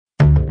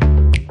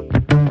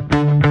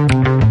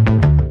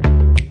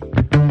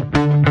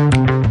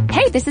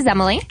this is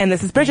Emily. And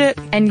this is Bridget.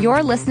 And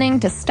you're listening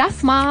to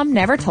Stuff Mom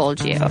Never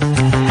Told You.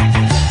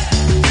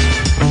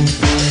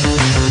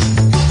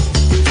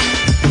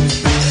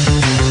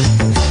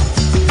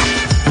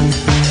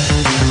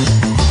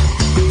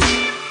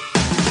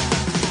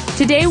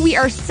 Today, we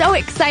are so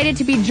excited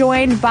to be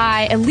joined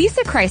by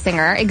Elisa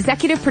Kreisinger,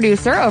 executive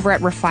producer over at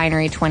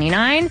Refinery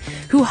 29,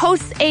 who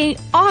hosts a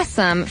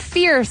awesome,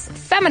 fierce,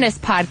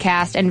 feminist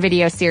podcast and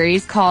video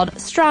series called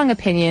Strong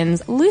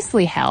Opinions,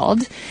 Loosely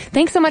Held.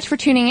 Thanks so much for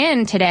tuning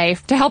in today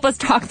to help us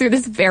talk through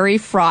this very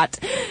fraught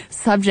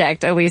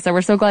subject, Elisa.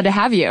 We're so glad to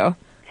have you.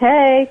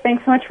 Hey,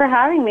 thanks so much for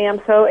having me.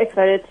 I'm so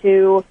excited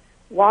to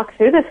walk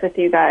through this with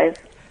you guys.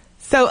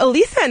 So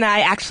Elisa and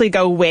I actually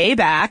go way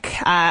back.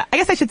 I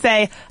guess I should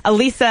say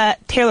Elisa,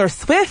 Taylor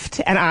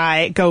Swift, and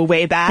I go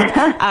way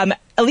back.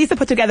 Elisa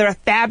put together a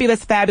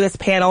fabulous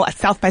panel at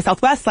South by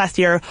Southwest last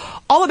year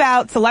all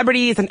about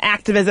celebrities and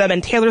activism,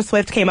 and Taylor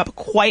Swift came up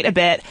quite a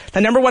bit.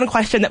 The number one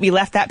question that we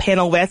left that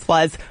panel with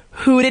was,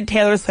 who did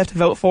Taylor Swift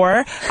vote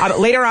for?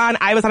 Later on,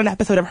 I was on an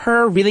episode of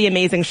her really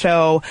amazing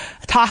show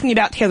talking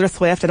about Taylor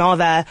Swift and all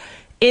the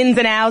ins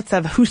and outs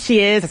of who she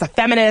is as a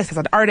feminist, as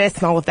an artist,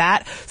 and all of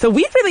that. So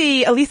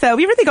Elisa,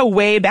 we really go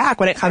way back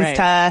when it comes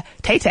to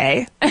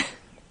Tay-Tay.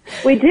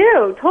 We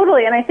do,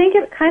 totally. And I think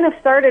it kind of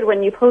started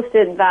when you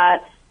posted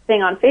that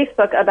thing on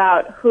Facebook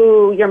about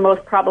who your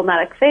most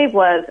problematic fave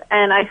was,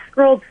 and I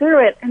scrolled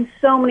through it, and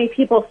so many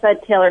people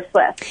said Taylor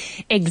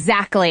Swift.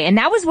 Exactly. And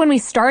that was when we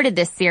started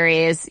this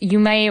series. You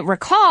may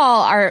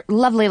recall, our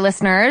lovely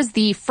listeners,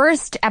 the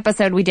first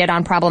episode we did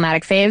on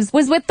problematic faves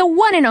was with the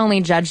one and only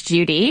Judge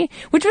Judy,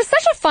 which was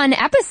such a fun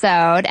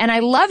episode, and I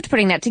loved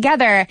putting that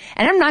together.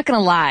 And I'm not going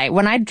to lie,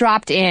 when I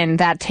dropped in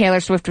that Taylor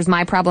Swift was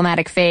my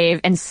problematic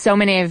fave, and so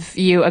many of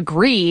you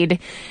agreed,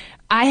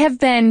 I have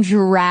been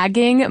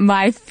dragging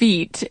my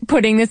feet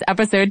putting this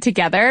episode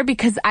together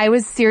because I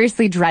was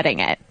seriously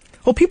dreading it.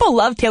 Well, people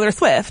love Taylor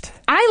Swift.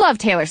 I love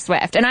Taylor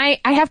Swift. And I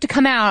have to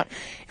come out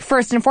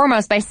first and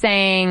foremost by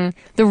saying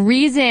the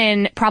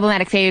reason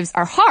problematic faves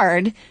are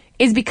hard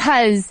is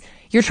because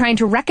you're trying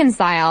to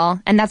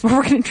reconcile, and that's what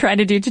we're going to try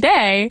to do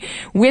today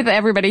with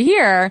everybody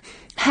here,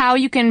 how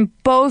you can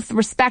both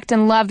respect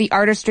and love the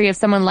artistry of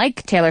someone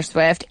like Taylor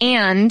Swift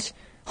and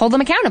hold them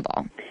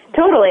accountable.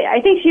 Totally.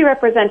 I think she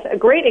represents a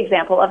great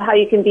example of how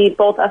you can be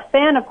both a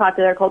fan of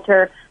popular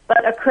culture,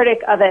 but a critic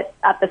of it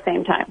at the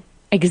same time.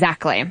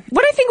 Exactly.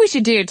 What I think we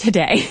should do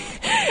today,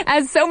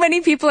 as so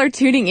many people are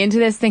tuning into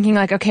this thinking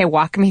like, okay,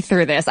 walk me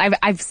through this.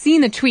 I've seen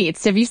the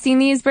tweets. Have you seen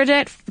these,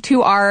 Bridget?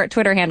 To our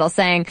Twitter handle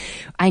saying,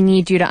 I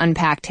need you to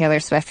unpack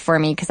Taylor Swift for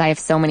me because I have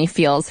so many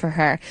feels for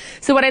her.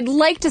 So what I'd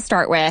like to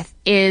start with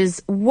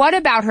is, what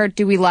about her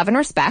do we love and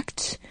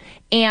respect?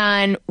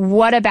 And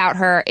what about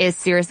her is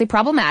seriously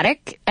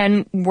problematic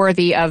and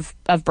worthy of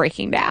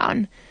breaking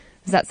down?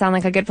 Does that sound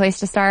like a good place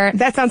to start?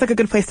 That sounds like a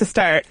good place to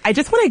start. I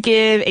just want to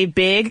give a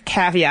big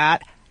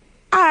caveat.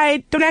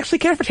 I don't actually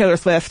care for Taylor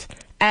Swift.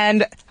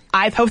 And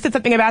I posted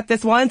something about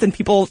this once and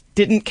people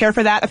didn't care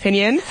for that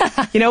opinion.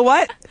 You know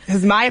what? This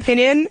is my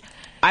opinion.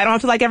 I don't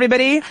have to like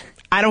everybody.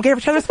 I don't care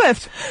for Taylor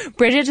Swift.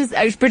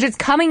 Bridget's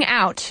coming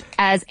out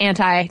as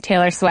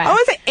anti-Taylor Swift. I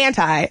wouldn't say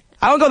anti.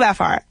 I won't go that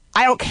far.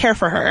 I don't care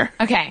for her.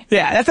 Okay.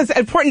 Yeah, that's an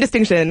important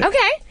distinction.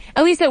 Okay.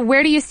 Elisa,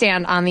 where do you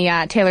stand on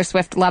the Taylor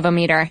Swift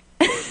love-o-meter?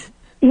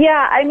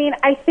 Yeah, I mean,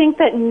 I think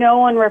that no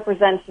one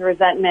represents the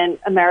resentment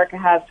America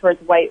has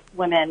towards white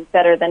women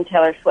better than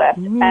Taylor Swift.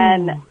 Ooh.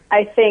 And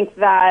I think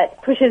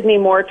that pushes me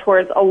more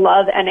towards a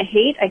love and a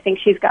hate. I think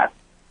she's got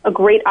a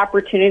great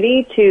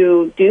opportunity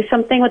to do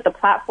something with the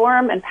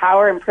platform and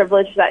power and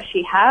privilege that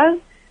she has,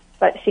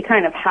 but she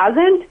kind of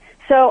hasn't.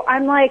 So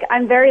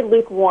I'm very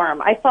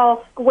lukewarm. I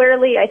fall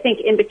squarely, I think,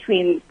 in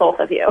between both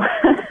of you.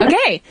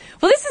 Okay.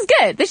 Well, this is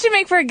good. This should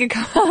make for a good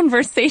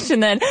conversation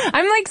then.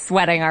 I'm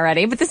sweating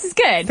already, but this is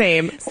good.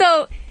 Same.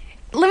 So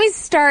let me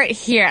start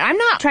here. I'm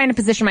not trying to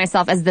position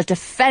myself as the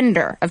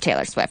defender of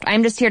Taylor Swift.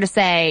 I'm just here to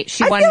say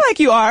she won. I feel like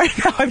you are.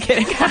 No, I'm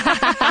kidding.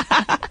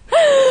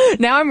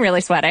 Now I'm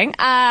really sweating.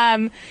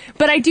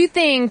 But I do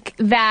think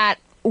that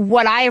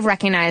what I have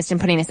recognized in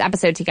putting this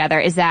episode together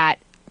is that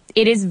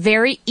it is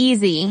very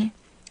easy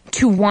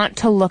to want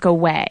to look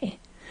away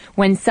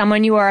when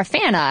someone you are a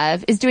fan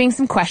of is doing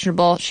some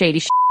questionable, shady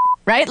shit,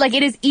 right?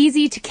 It is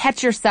easy to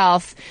catch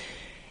yourself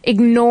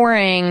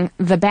ignoring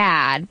the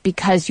bad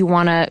because you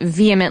want to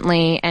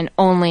vehemently and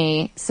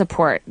only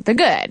support the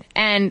good.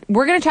 And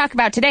we're going to talk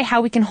about today how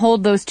we can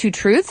hold those two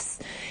truths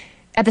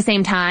at the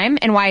same time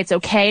and why it's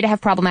okay to have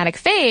problematic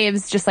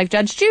faves, just like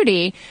Judge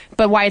Judy,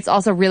 but why it's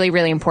also really,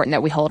 really important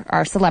that we hold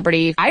our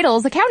celebrity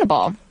idols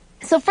accountable.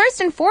 So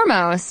first and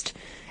foremost,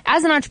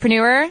 as an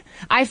entrepreneur,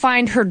 I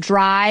find her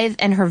drive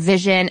and her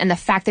vision and the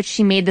fact that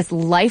she made this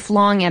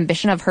lifelong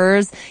ambition of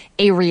hers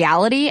a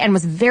reality and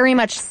was very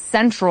much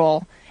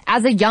central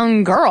as a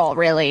young girl,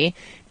 really,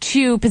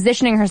 to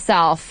positioning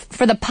herself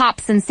for the pop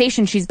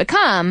sensation she's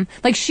become.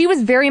 She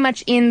was very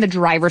much in the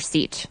driver's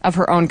seat of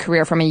her own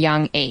career from a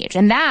young age.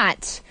 And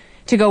that,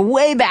 to go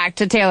way back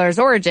to Taylor's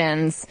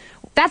origins,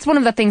 that's one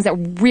of the things that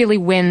really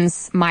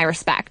wins my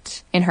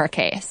respect in her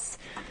case.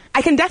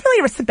 I can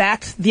definitely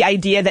respect the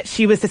idea that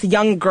she was this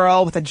young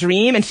girl with a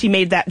dream and she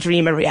made that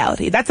dream a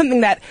reality. That's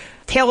something that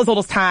tale as old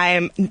as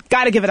time.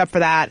 Gotta give it up for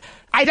that.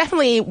 I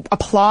definitely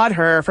applaud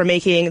her for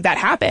making that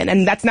happen.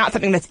 And that's not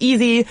something that's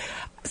easy.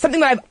 Something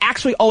that I've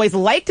actually always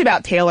liked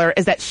about Taylor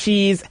is that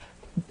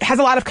has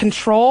a lot of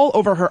control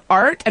over her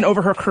art and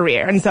over her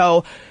career. And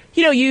so,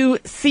 you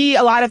see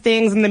a lot of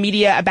things in the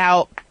media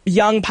about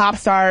young pop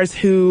stars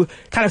who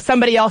kind of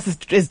somebody else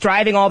is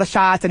driving all the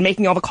shots and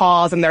making all the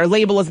calls and their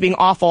label is being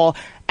awful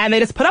and they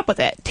just put up with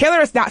it. Taylor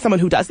is not someone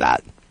who does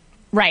that.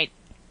 Right.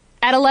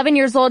 At 11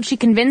 years old, she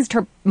convinced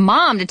her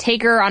mom to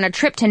take her on a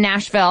trip to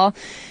Nashville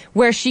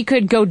where she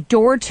could go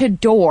door to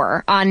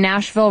door on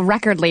Nashville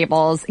record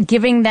labels,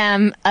 giving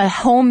them a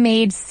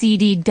homemade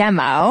CD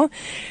demo.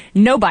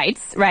 No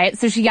bites, right?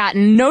 So she got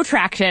no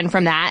traction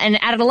from that. And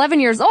at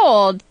 11 years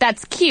old,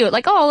 that's cute.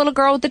 Like, oh, a little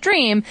girl with a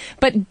dream.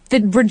 But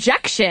the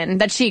rejection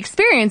that she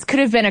experienced could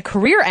have been a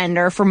career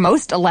ender for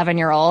most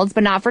 11-year-olds,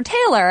 but not for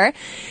Taylor.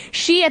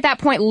 She, at that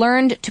point,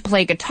 learned to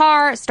play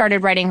guitar,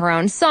 started writing her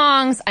own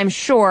songs, I'm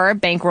sure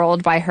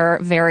bankrolled by her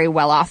very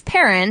well-off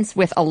parents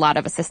with a lot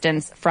of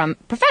assistance from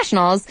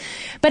professionals.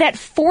 But at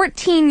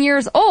 14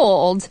 years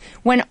old,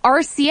 when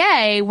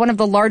RCA, one of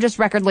the largest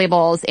record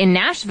labels in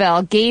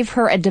Nashville, gave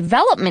her a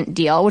development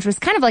deal, which was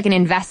kind of like an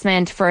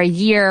investment for a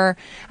year.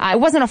 It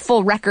wasn't a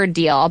full record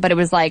deal, but it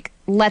was like,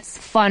 let's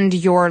fund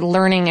your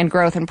learning and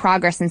growth and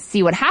progress and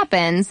see what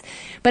happens.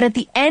 But at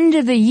the end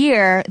of the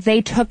year,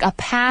 they took a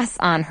pass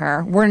on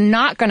her. We're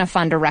not going to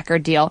fund a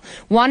record deal.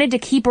 Wanted to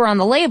keep her on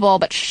the label,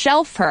 but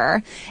shelf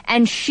her.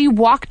 And she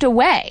walked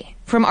away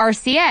from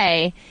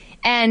RCA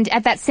and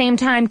at that same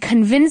time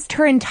convinced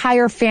her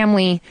entire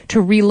family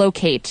to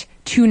relocate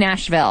to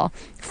Nashville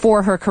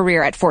for her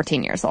career at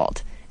 14 years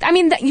old. I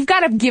mean, you've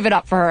got to give it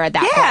up for her at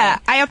that point. Yeah,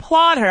 I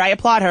applaud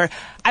her.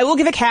 I will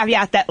give a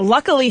caveat that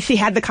luckily she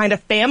had the kind of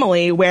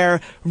family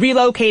where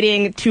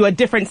relocating to a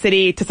different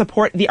city to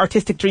support the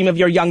artistic dream of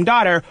your young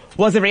daughter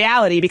was a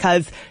reality,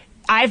 because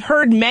I've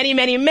heard many,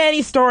 many,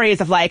 many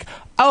stories of like,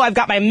 oh, I've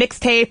got my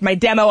mixtape, my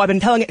demo, I've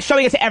been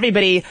showing it to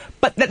everybody,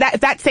 but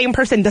that same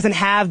person doesn't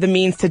have the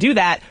means to do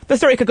that. The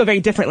story could go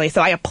very differently.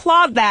 So I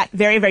applaud that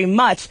very, very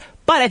much,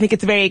 but I think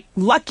it's very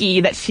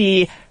lucky that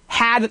she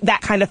had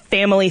that kind of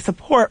family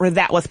support where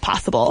that was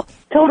possible.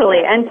 Totally.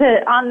 And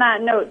on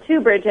that note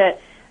too,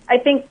 Bridget, I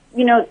think,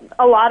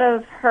 a lot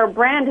of her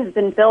brand has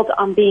been built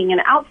on being an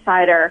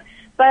outsider,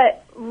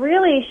 but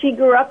really she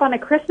grew up on a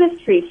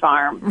Christmas tree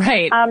farm.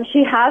 Right.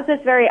 She has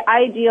this very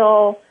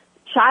ideal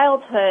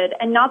childhood,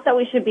 and not that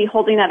we should be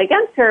holding that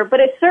against her, but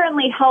it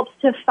certainly helps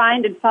to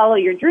find and follow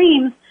your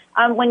dreams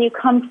when you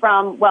come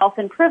from wealth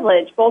and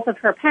privilege. Both of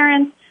her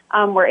parents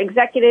were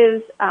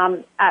executives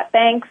at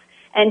banks,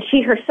 and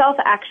she herself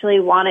actually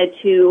wanted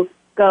to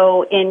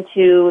go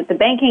into the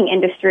banking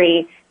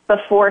industry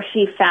before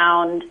she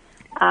found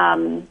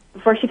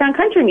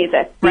country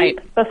music. Right.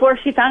 Before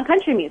she found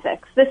country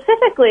music.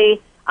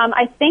 Specifically,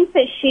 I think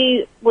that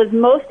she was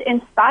most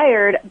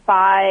inspired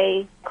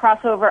by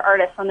crossover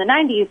artists from the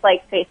 90s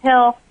like Faith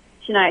Hill,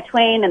 Shania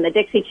Twain, and the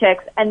Dixie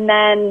Chicks, and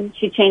then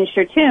she changed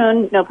her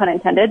tune, no pun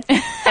intended,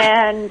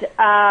 and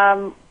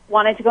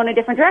wanted to go in a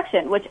different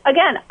direction, which,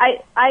 again,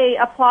 I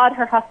applaud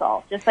her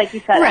hustle, just like you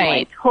said.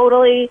 Right. I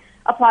totally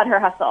applaud her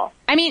hustle.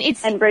 I mean,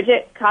 it's... And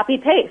Bridget,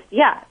 copy-paste,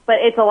 yeah. But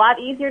it's a lot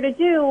easier to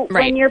do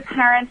when your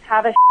parents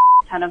have a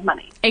ton of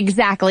money.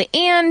 Exactly.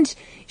 And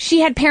she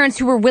had parents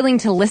who were willing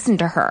to listen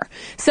to her.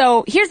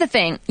 So here's the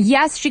thing.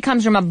 Yes, she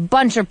comes from a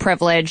bunch of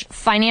privilege,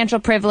 financial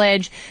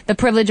privilege, the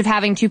privilege of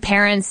having two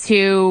parents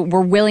who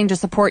were willing to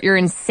support your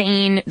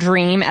insane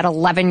dream at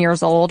 11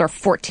 years old or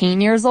 14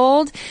 years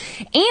old.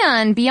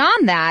 And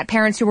beyond that,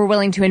 parents who were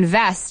willing to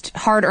invest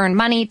hard-earned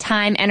money,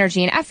 time,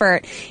 energy, and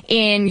effort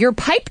in your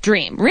pipe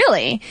dream,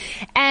 really.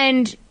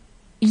 And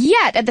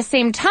yet, at the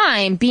same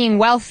time, being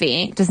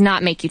wealthy does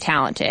not make you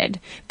talented.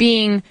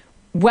 Being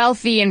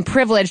wealthy and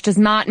privileged does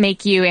not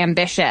make you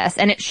ambitious.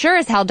 And it sure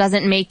as hell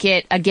doesn't make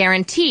it a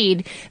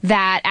guaranteed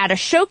that at a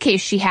showcase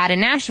she had in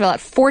Nashville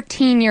at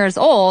 14 years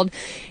old,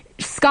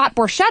 Scott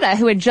Borchetta,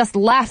 who had just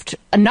left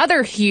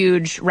another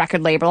huge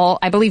record label,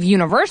 I believe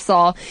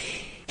Universal,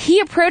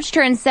 he approached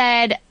her and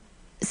said,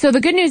 so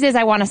the good news is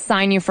I want to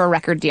sign you for a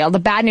record deal. The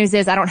bad news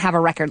is I don't have a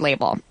record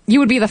label. You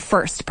would be the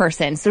first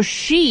person. So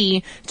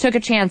she took a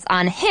chance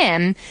on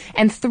him,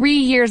 and 3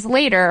 years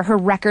later, her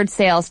record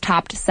sales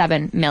topped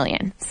 7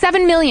 million.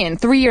 7 million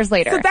 3 years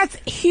later. So that's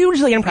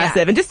hugely impressive.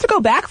 Yeah. And just to go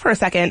back for a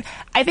second,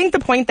 I think the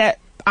point that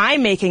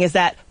I'm making is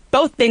that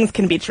both things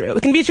can be true.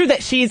 It can be true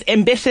that she's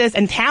ambitious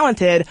and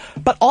talented,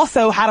 but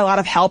also had a lot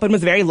of help and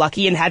was very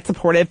lucky and had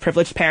supportive,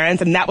 privileged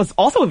parents, and that was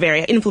also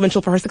very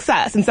influential for her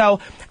success. And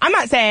so I'm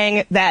not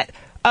saying that,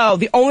 oh,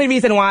 the only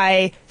reason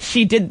why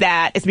she did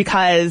that is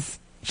because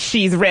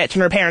she's rich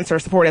and her parents are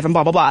supportive and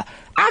blah, blah, blah.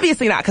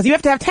 Obviously not, because you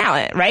have to have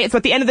talent, right? So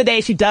at the end of the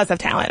day, she does have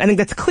talent. I think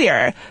that's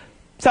clear.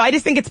 So I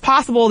just think it's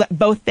possible that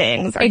both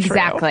things are true.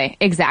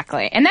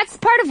 Exactly. And that's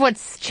part of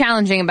what's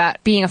challenging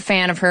about being a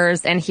fan of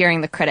hers and hearing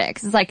the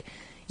critics. It's like,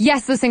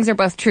 yes, those things are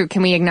both true.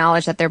 Can we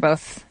acknowledge that they're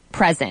both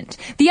present?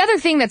 The other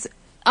thing that's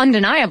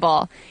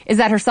undeniable is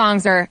that her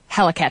songs are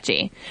hella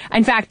catchy.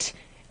 In fact,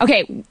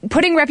 okay,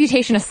 putting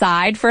Reputation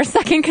aside for a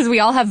second, because we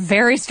all have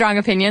very strong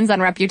opinions on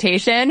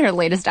Reputation, her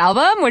latest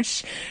album,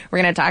 which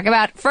we're going to talk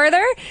about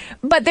further.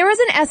 But there was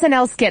an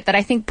SNL skit that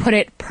I think put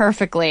it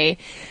perfectly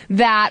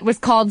that was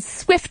called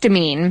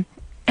Swiftamine.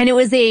 And it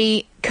was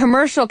a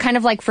commercial kind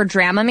of like for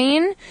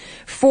Dramamine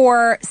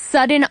for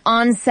sudden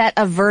onset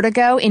of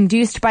vertigo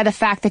induced by the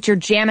fact that you're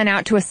jamming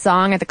out to a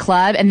song at the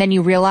club and then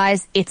you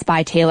realize it's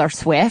by Taylor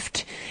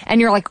Swift. And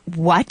you're like,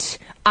 what?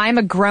 I'm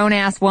a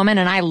grown-ass woman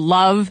and I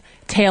love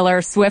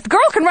Taylor Swift. Girl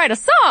can write a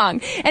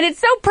song. And it's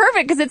so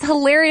perfect because it's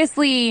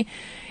hilariously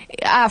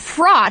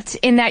fraught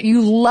in that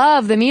you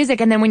love the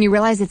music and then when you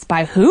realize it's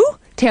by who?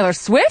 Taylor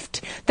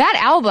Swift? That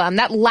album,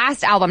 that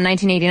last album,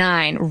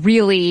 1989,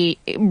 really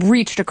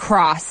reached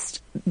across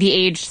the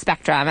age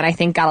spectrum and I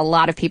think got a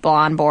lot of people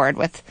on board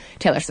with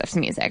Taylor Swift's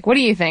music. What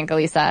do you think,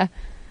 Elisa?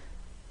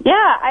 Yeah,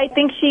 I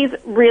think she's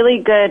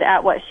really good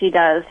at what she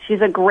does.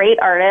 She's a great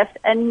artist,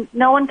 and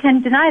no one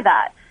can deny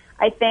that.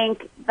 I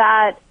think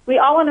that we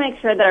all want to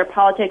make sure that our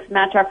politics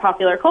match our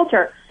popular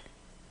culture.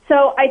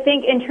 So I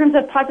think in terms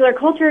of popular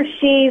culture,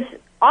 she's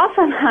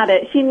awesome at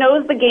it. She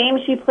knows the game.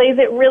 She plays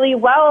it really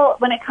well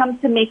when it comes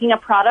to making a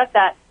product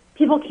that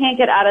people can't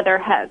get out of their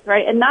heads,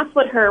 right? And that's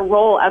what her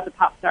role as a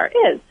pop star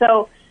is.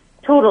 So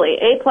totally,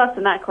 A+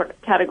 in that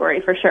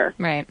category for sure.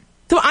 Right.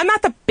 So I'm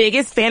not the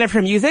biggest fan of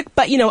her music,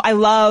 but, I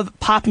love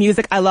pop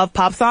music. I love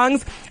pop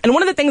songs. And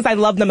one of the things I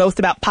love the most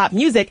about pop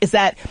music is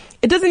that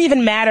it doesn't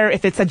even matter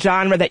if it's a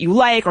genre that you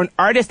like or an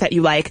artist that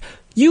you like.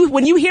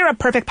 When you hear a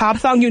perfect pop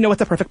song, you know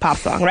it's a perfect pop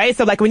song, right?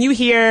 So like when you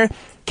hear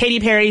Katy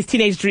Perry's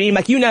Teenage Dream,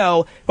 like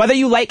whether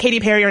you like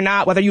Katy Perry or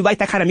not, whether you like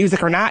that kind of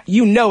music or not,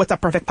 it's a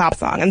perfect pop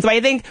song. And so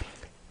I think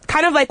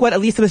kind of like what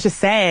Elisa was just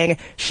saying,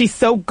 she's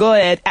so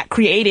good at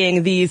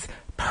creating these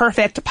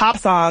perfect pop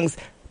songs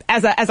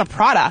as a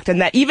product,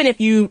 and that even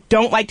if you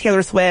don't like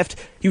Taylor Swift,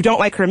 you don't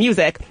like her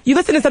music, you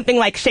listen to something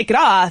like Shake It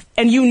Off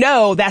and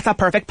that's a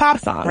perfect pop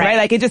song, right?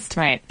 Like it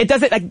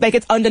doesn't like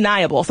it's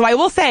undeniable. So I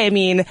will say,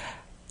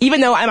 even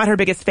though I'm not her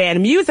biggest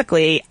fan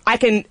musically, I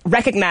can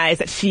recognize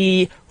that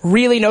she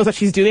really knows what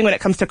she's doing when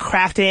it comes to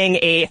crafting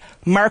a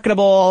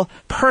marketable,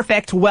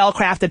 perfect,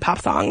 well-crafted pop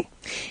song.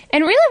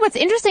 And really what's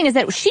interesting is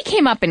that she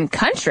came up in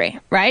country,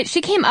 right?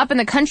 She came up in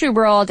the country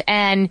world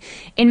and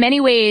in many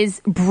ways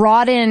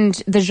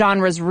broadened the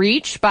genre's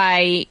reach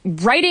by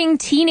writing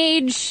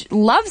teenage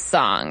love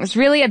songs,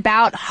 really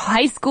about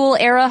high school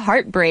era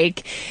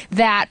heartbreak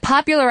that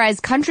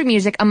popularized country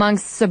music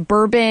amongst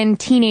suburban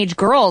teenage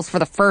girls for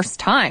the first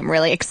time,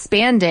 really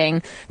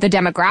expanding the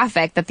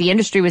demographic that the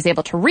industry was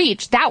able to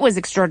reach. That was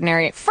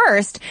extraordinary at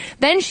first.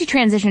 Then she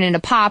transitioned into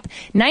pop.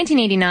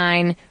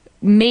 1989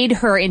 made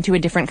her into a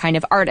different kind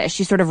of artist.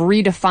 She sort of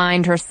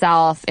redefined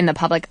herself in the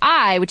public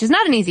eye, which is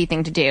not an easy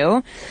thing to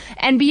do.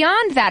 And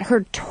beyond that,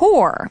 her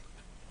tour,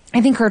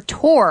 I think her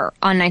tour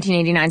on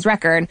 1989's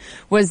record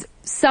was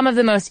some of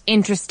the most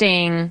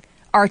interesting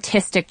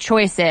artistic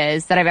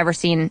choices that I've ever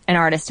seen an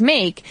artist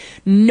make.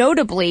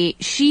 Notably,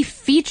 she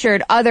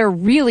featured other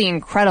really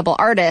incredible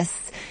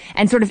artists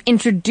and sort of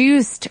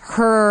introduced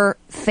her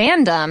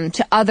fandom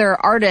to other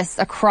artists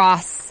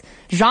across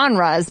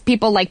genres,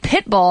 people like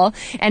Pitbull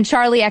and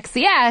Charlie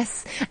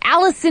XCX,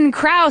 Alison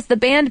Krauss, the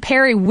band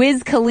Perry,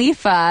 Wiz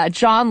Khalifa,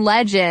 John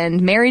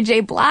Legend, Mary J.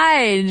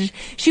 Blige.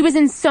 She was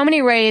in so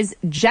many ways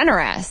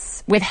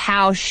generous with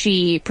how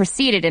she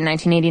proceeded in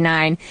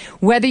 1989,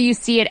 whether you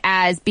see it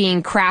as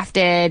being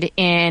crafted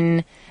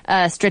in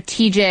a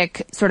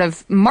strategic sort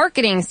of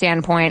marketing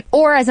standpoint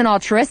or as an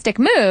altruistic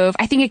move.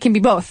 I think it can be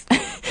both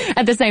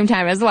at the same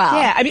time as well.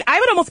 Yeah, I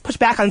would almost push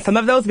back on some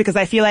of those because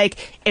I feel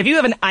like if you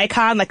have an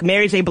icon like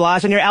Mary J.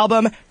 Blige on your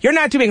album, you're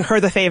not doing her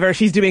the favor,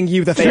 she's doing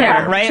you the favor,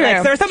 right? True, like,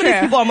 so there are some of these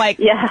people I'm like,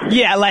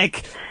 yeah,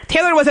 like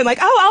Taylor wasn't like,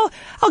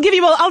 I'll give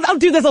you, I'll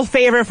do this little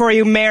favor for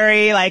you,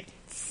 Mary, like.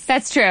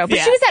 That's true. But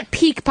she was at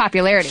peak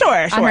popularity on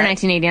her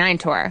 1989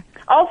 tour.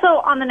 Also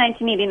on the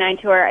 1989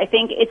 tour, I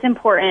think it's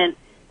important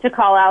to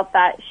call out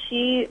that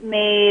she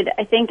made,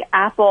 I think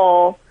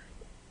Apple,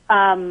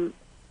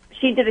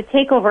 she did a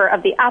takeover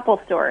of the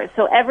Apple stores.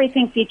 So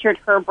everything featured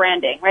her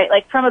branding, right?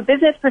 Like from a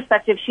business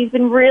perspective, she's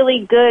been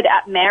really good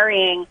at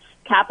marrying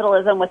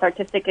capitalism with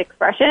artistic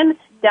expression,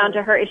 down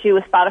to her issue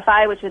with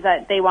Spotify, which is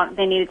that they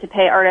needed to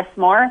pay artists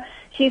more.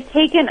 She's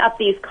taken up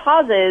these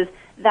causes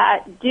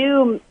that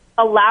do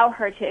allow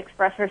her to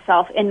express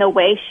herself in the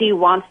way she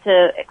wants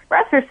to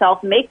express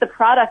herself, make the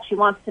product she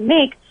wants to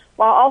make,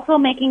 while also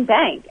making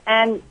bank.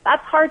 And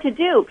that's hard to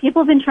do.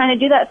 People have been trying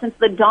to do that since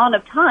the dawn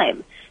of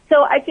time.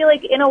 So I feel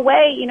like in a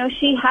way,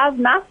 she has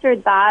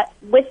mastered that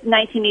with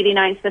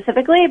 1989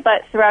 specifically,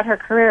 but throughout her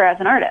career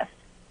as an artist.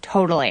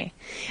 Totally.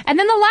 And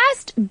then the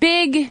last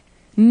big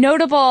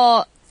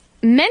notable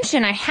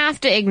mention I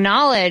have to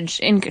acknowledge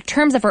in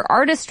terms of her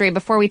artistry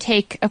before we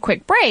take a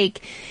quick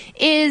break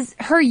is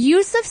her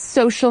use of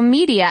social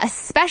media,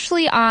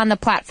 especially on the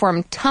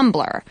platform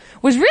Tumblr,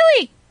 was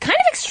really kind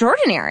of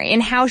extraordinary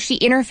in how she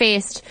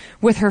interfaced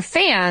with her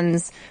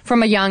fans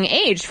from a young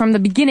age, from the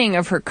beginning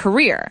of her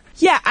career.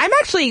 Yeah, I'm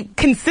actually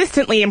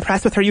consistently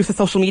impressed with her use of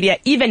social media,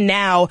 even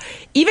now.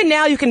 Even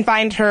now, you can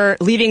find her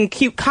leaving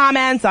cute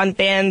comments on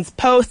fans'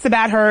 posts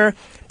about her.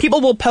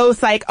 People will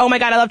post like, oh my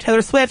God, I love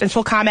Taylor Swift, and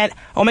she'll comment,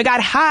 oh my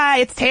God, hi,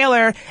 it's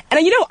Taylor. And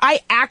I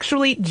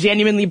actually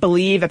genuinely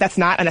believe that that's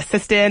not an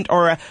assistant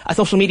or a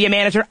social media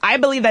manager. I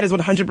believe that is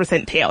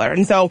 100% Taylor.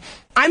 And so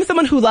I'm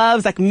someone who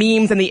loves like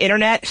memes and the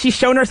internet. She's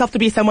shown herself to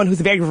be someone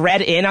who's very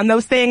read in on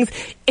those things.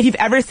 If you've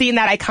ever seen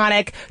that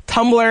iconic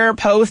Tumblr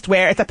post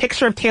where it's a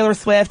picture of Taylor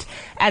Swift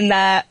and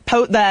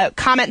the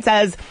comment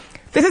says,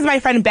 this is my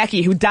friend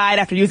Becky who died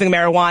after using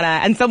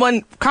marijuana, and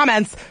someone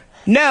comments,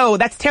 no,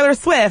 that's Taylor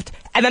Swift.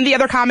 And then the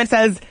other comment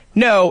says,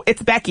 no,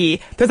 it's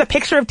Becky. There's a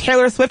picture of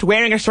Taylor Swift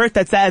wearing a shirt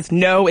that says,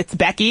 no, it's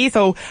Becky.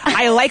 So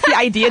I like the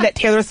idea that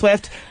Taylor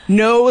Swift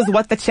knows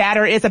what the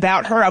chatter is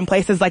about her on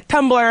places like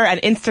Tumblr and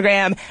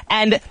Instagram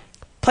and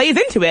plays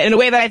into it in a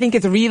way that I think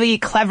is really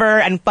clever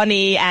and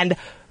funny and,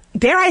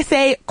 dare I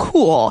say,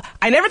 cool.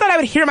 I never thought I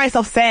would hear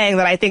myself saying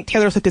that I think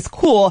Taylor Swift is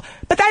cool,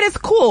 but that is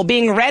cool.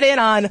 Being read in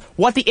on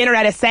what the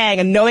internet is saying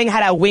and knowing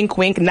how to wink,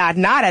 wink, nod,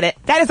 nod at it,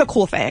 that is a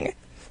cool thing.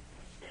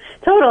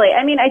 Totally.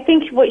 I mean, I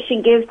think what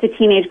she gives to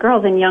teenage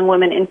girls and young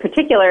women in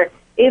particular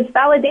is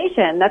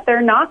validation that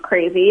they're not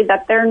crazy,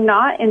 that they're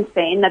not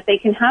insane, that they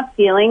can have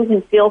feelings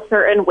and feel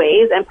certain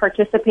ways and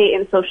participate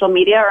in social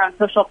media or on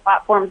social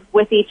platforms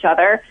with each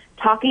other,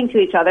 talking to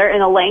each other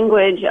in a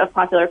language of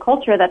popular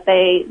culture that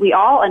we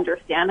all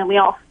understand and we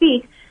all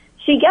speak.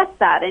 She gets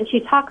that, and she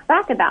talks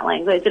back in that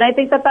language, and I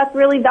think that that's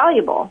really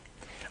valuable.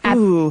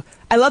 Ooh,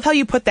 I love how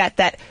you put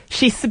that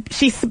she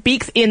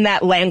speaks in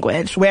that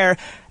language where,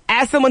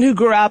 as someone who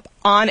grew up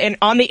on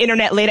the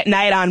internet late at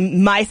night on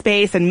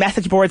MySpace and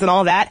message boards and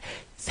all that,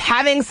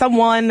 having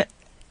someone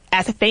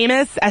as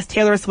famous as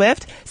Taylor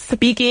Swift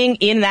speaking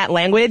in that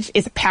language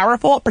is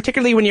powerful,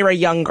 particularly when you're a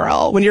young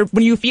girl, when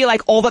you feel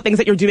like all the things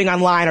that you're doing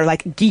online are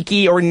like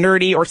geeky or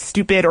nerdy or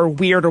stupid or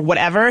weird or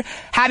whatever.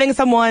 Having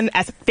someone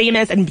as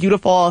famous and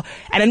beautiful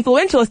and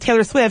influential as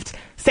Taylor Swift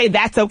say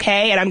that's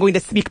okay and I'm going to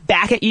speak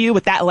back at you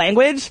with that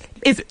language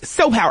is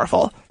so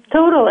powerful.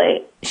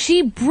 Totally.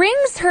 She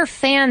brings her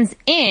fans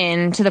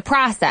into the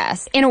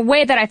process in a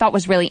way that I thought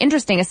was really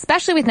interesting,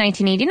 especially with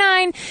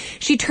 1989.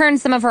 She turned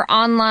some of her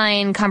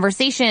online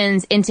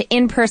conversations into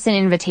in-person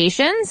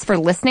invitations for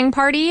listening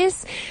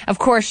parties. Of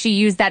course, she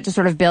used that to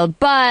sort of build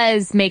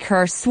buzz, make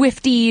her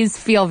Swifties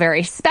feel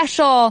very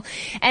special.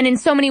 And in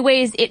so many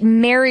ways, it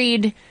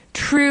married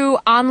true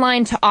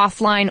online to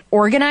offline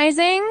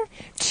organizing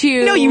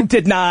to... No, you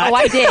did not. Oh,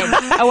 I did.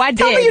 Oh, I did.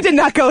 Tell me you did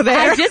not go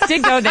there. I just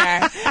did go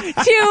there.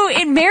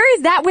 It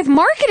marries that with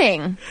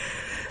marketing.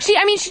 She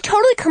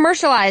totally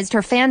commercialized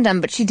her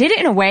fandom, but she did it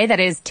in a way that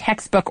is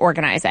textbook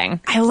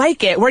organizing. I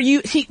like it.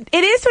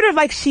 It is sort of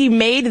like she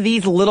made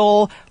these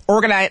little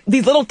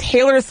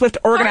Taylor Swift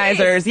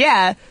organizers. Right.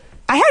 Yeah.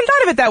 I hadn't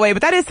thought of it that way,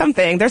 but that is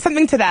something. There's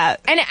something to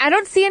that. And I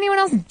don't see anyone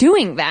else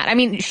doing that. I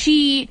mean,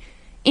 she,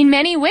 in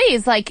many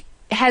ways,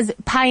 has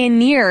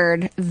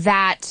pioneered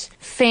that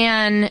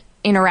fan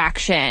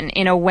interaction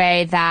in a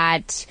way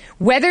that,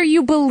 whether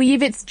you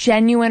believe it's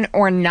genuine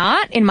or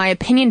not, in my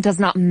opinion, does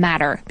not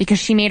matter, because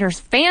she made her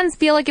fans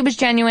feel like it was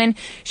genuine.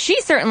 She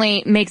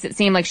certainly makes it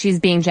seem like she's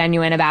being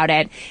genuine about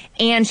it,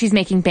 and she's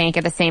making bank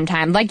at the same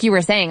time. Like you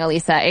were saying,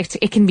 Elisa,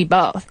 it can be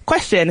both.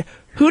 Question: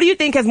 who do you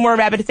think has more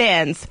rabid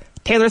fans,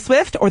 Taylor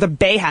Swift or the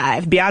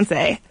Bayhive,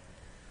 Beyonce?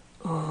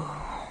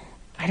 Oh,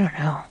 I don't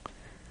know.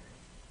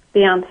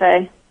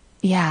 Beyonce.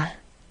 Yeah.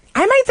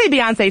 I might say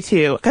Beyonce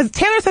too, because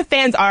Taylor Swift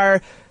fans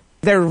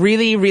they're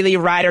really, really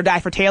ride or die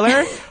for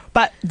Taylor,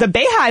 but the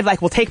Bayhive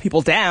will take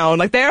people down.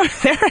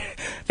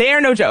 They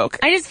are no joke.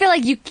 I just feel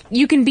like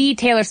you can be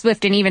Taylor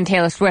Swift and even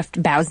Taylor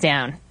Swift bows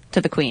down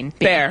to the queen.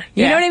 There.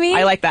 You know what I mean?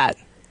 I like that.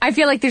 I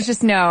feel like there's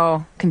just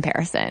no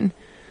comparison.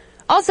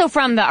 Also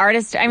from the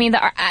artist, can we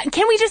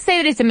just say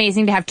that it's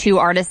amazing to have two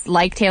artists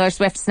like Taylor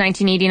Swift's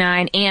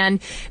 1989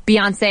 and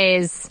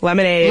Beyonce's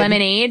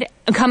Lemonade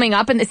coming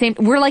up in the same,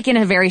 we're in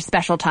a very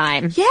special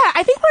time. Yeah,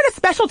 I think we're in a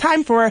special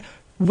time for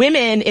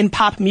women in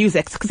pop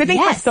music, because I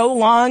think for so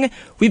long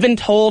we've been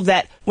told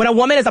that when a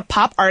woman is a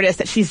pop artist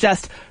that she's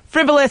just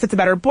frivolous, it's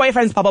about her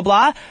boyfriends, blah, blah,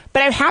 blah.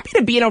 But I'm happy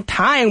to be in a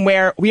time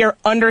where we are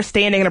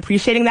understanding and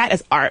appreciating that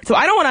as art. So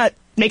I don't want to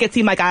make it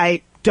seem like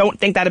I don't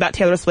think that about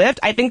Taylor Swift.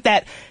 I think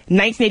that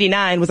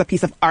 1989 was a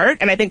piece of art,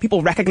 and I think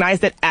people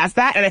recognized it as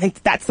that, and I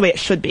think that's the way it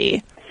should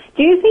be.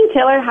 Do you think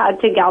Taylor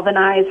had to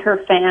galvanize her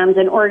fans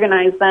and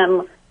organize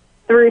them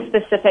through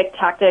specific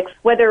tactics,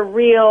 whether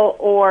real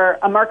or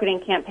a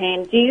marketing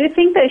campaign? Do you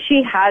think that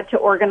she had to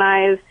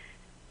organize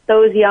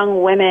those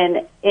young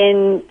women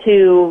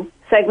into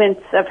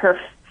segments of her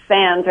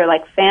fans or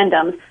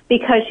fandoms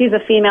because she's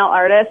a female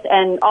artist,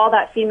 and all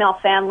that female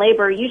fan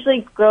labor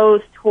usually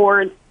goes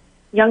towards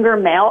younger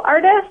male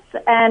artists,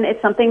 and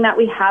it's something that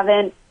we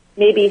haven't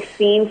maybe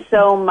seen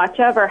so much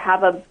of or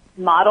have a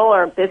model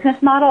or a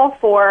business model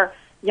for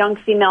young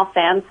female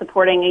fans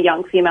supporting a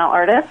young female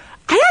artist?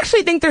 I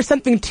actually think there's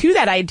something to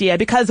that idea,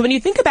 because when you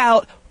think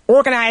about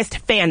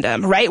organized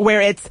fandom, right?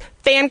 Where it's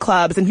fan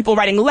clubs and people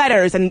writing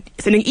letters and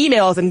sending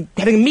emails and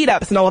having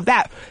meetups and all of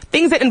that.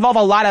 Things that involve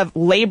a lot of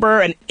labor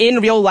and in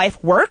real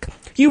life work.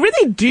 You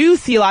really do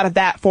see a lot of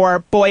that for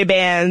boy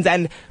bands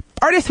and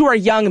artists who are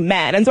young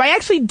men. And so I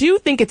actually do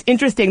think it's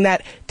interesting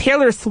that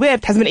Taylor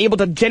Swift has been able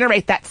to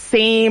generate that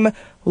same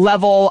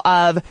level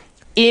of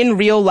in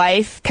real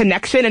life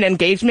connection and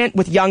engagement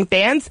with young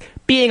fans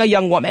being a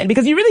young woman,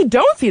 because you really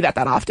don't see that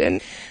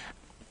often.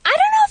 I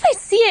don't know if I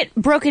see it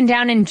broken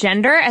down in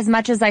gender as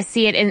much as I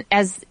see it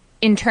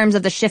in terms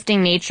of the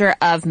shifting nature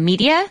of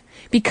media.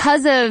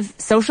 Because of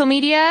social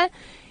media,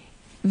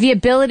 the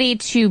ability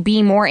to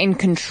be more in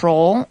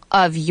control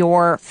of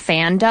your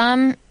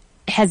fandom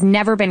has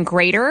never been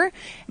greater.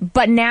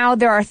 But now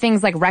there are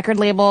things like record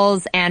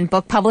labels and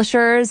book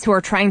publishers who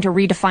are trying to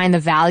redefine the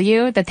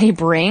value that they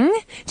bring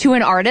to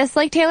an artist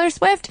like Taylor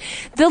Swift.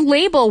 The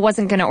label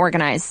wasn't going to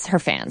organize her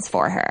fans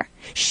for her.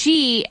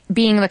 She,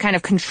 being the kind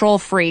of control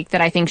freak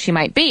that I think she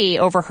might be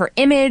over her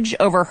image,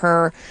 over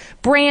her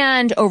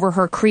brand, over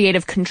her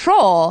creative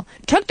control,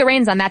 took the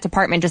reins on that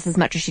department just as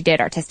much as she did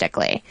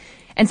artistically.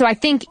 And so I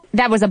think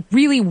that was a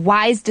really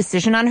wise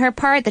decision on her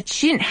part that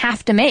she didn't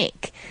have to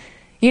make.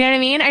 You know what I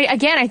mean?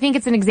 I think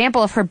it's an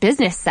example of her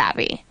business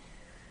savvy.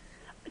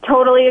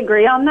 Totally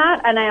agree on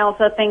that. And I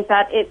also think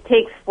that it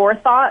takes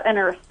forethought and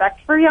a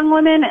respect for young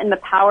women and the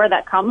power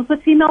that comes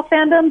with female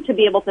fandom to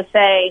be able to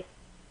say,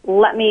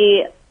 let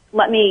me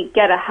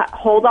get a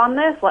hold on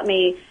this. Let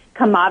me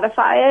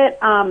commodify it.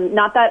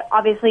 Not that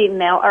obviously young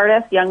male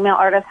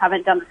artists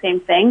haven't done the same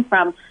thing,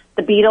 from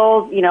the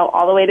Beatles,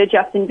 all the way to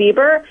Justin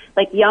Bieber.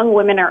 Like, young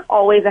women are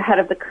always ahead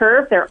of the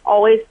curve. They're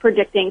always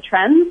predicting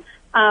trends.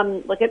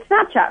 Look at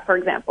Snapchat, for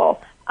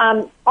example.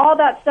 All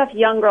that stuff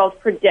young girls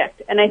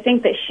predict. And I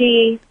think that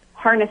she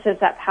harnesses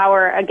that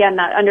power, again,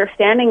 that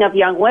understanding of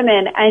young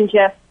women, and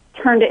just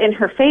turned it in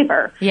her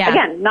favor. Yeah.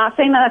 Again, not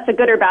saying that that's a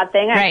good or bad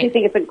thing. I actually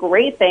think it's a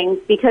great thing,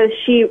 because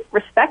she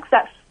respects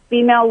that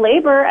female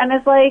labor and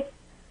is like,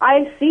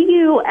 I see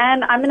you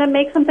and I'm going to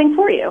make something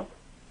for you.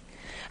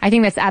 I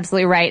think that's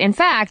absolutely right. In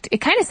fact, it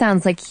kind of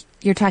sounds like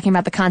you're talking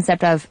about the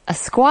concept of a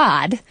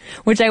squad,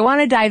 which I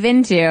want to dive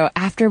into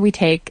after we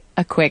take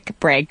a quick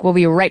break. We'll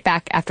be right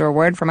back after a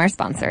word from our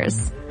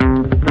sponsors.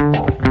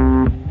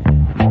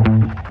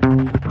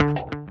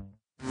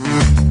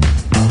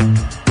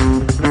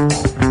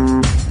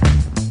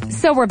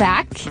 So we're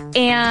back,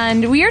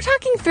 and we are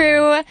talking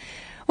through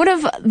one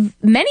of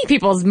many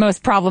people's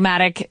most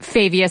problematic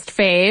faviest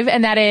fave,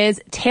 and that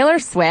is Taylor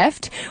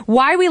Swift.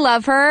 Why we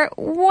love her,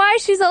 why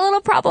she's a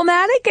little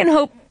problematic, and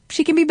hope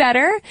she can be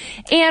better.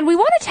 And we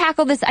want to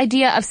tackle this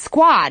idea of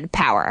squad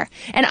power.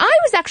 And I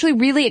was actually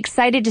really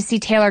excited to see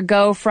Taylor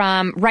go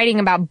from writing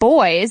about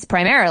boys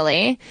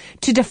primarily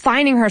to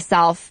defining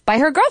herself by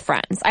her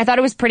girlfriends. I thought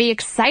it was pretty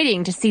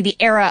exciting to see the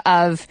era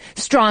of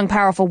strong,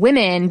 powerful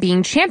women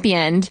being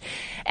championed.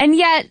 And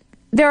yet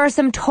there are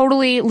some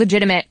totally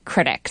legitimate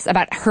critics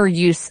about her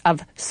use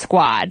of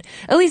squad.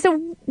 Elisa,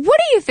 what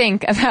do you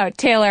think about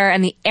Taylor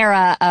and the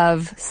era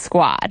of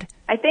squad?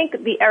 I think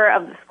the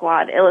era of the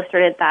squad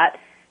illustrated that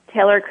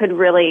Taylor could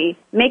really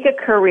make a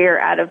career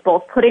out of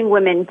both putting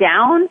women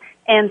down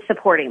and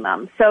supporting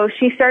them. So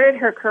she started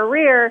her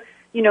career,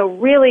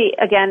 really,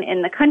 again,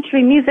 in the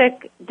country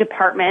music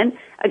department.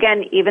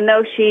 Again, even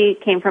though she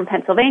came from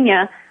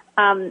Pennsylvania,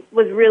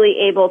 was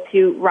really able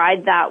to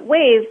ride that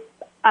wave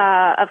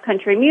of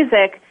country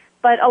music.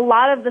 But a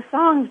lot of the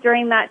songs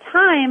during that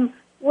time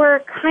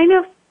were kind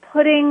of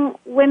putting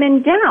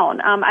women down.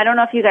 I don't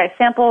know if you guys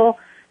sample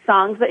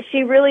songs, but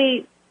she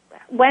really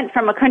went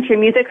from a country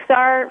music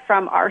star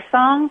from Our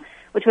Song,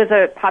 which was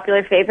a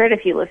popular favorite.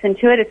 If you listen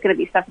to it, it's going to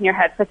be stuck in your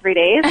head for 3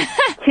 days,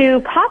 to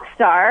pop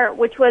star,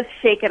 which was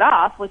Shake It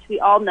Off, which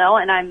we all know,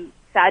 and I'm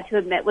sad to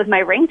admit was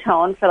my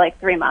ringtone for like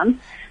 3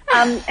 months.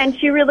 And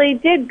she really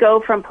did go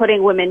from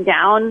putting women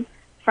down,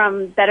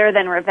 from Better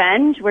Than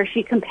Revenge, where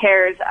she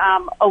compares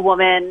a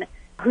woman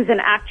who's an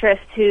actress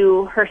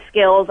to her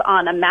skills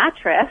on a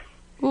mattress.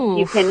 Oof.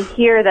 You can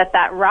hear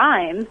that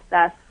rhymes.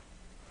 That's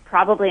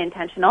probably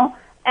intentional.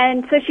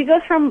 And so she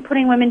goes from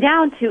putting women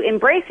down to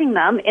embracing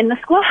them in the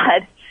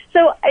squad.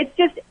 So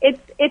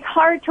it's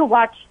hard to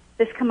watch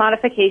this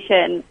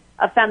commodification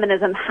of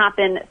feminism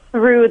happen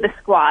through the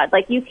squad.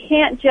 Like, you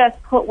can't just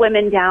put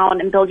women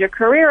down and build your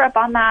career up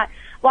on that,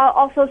 while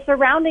also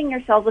surrounding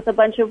yourself with a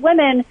bunch of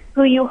women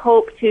who you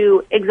hope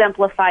to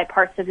exemplify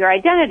parts of your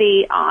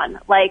identity on.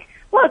 Like,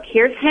 look,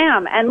 here's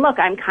Ham, and look,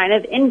 I'm kind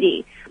of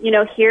indie.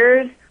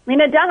 Here's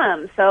Lena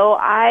Dunham, so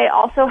I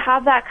also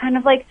have that kind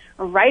of like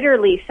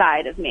writerly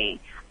side of me.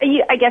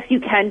 I guess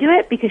you can do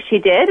it because she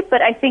did,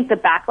 but I think the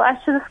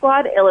backlash to the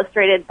squad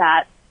illustrated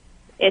that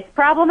it's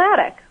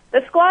problematic.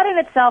 The squad in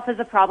itself is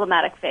a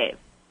problematic fave.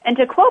 And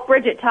to quote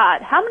Bridget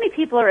Todd, how many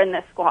people are in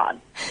this squad?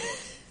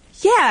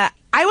 Yeah,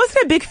 I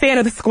wasn't a big fan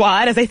of the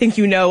squad, as I think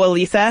you know,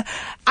 Elisa.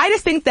 I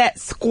just think that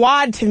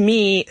squad to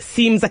me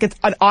seems like it's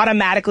an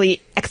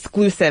automatically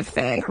exclusive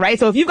thing, right?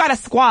 So if you've got a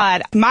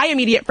squad, my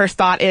immediate first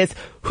thought is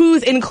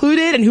who's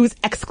included and who's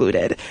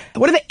excluded.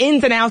 What are the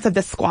ins and outs of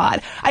this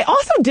squad? I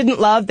also didn't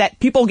love that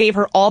people gave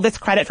her all this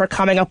credit for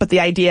coming up with the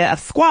idea of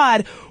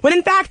squad, when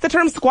in fact the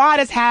term squad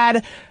has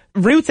had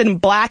roots in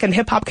black and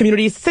hip-hop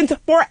communities since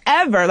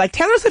forever. Like,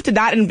 Taylor Swift did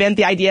not invent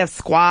the idea of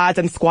squads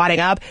and squatting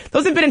up.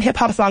 Those have been in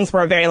hip-hop songs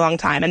for a very long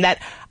time. And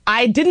that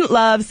I didn't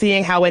love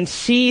seeing how when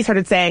she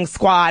started saying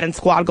squad and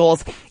squad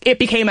goals, it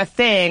became a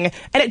thing.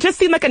 And it just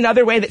seemed like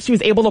another way that she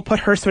was able to put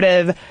her sort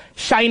of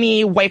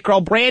shiny white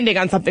girl branding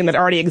on something that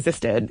already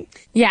existed.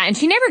 Yeah, and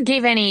she never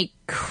gave any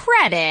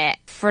credit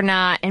for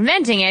not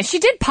inventing it. She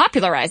did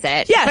popularize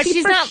it. Yeah, but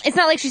it's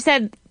not like she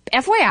said,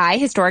 FYI,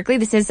 historically,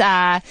 this is,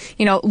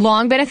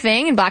 long been a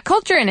thing in black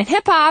culture and in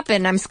hip hop,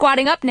 and I'm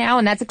squatting up now,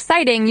 and that's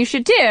exciting. You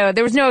should too.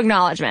 There was no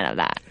acknowledgement of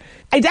that.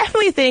 I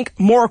definitely think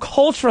more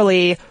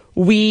culturally,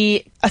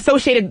 we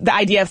associated the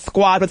idea of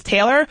squad with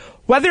Taylor.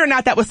 Whether or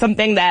not that was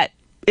something that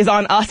is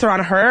on us or on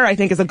her, I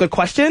think is a good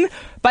question.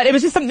 But it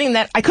was just something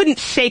that I couldn't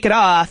shake it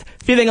off,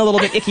 feeling a little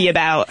bit icky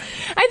about.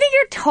 I think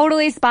you're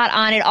totally spot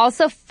on. It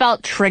also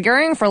felt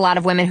triggering for a lot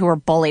of women who were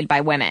bullied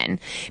by women.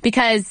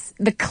 Because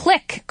the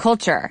clique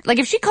culture, like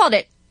if she called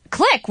it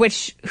clique,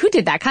 which, who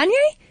did that? Kanye?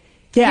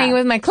 Yeah. Hanging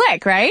with my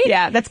clique, right?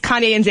 Yeah, that's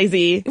Kanye and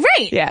Jay-Z.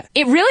 Right. Yeah.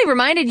 It really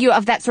reminded you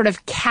of that sort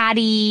of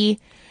catty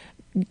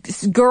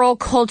girl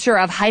culture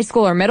of high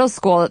school or middle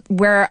school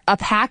where a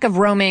pack of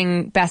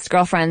roaming best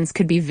girlfriends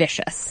could be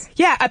vicious.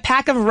 Yeah, a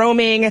pack of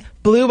roaming,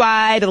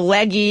 blue-eyed,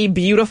 leggy,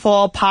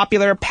 beautiful,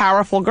 popular,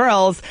 powerful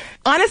girls.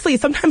 Honestly,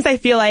 sometimes I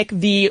feel like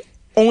the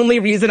only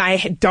reason I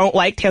don't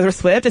like Taylor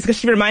Swift is because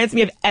she reminds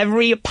me of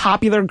every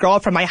popular girl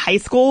from my high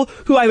school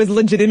who I was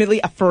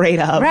legitimately afraid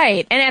of.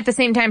 Right. And at the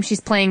same time, she's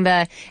playing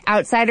the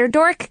outsider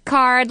dork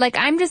card. Like,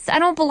 I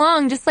don't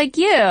belong just like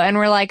you. And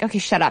we're like, okay,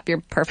 shut up.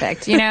 You're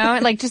perfect. You know,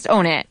 like, just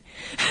own it.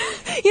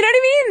 You know what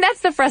I mean?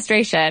 That's the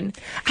frustration.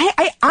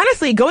 I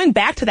honestly, going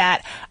back to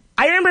that,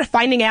 I remember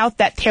finding out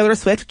that Taylor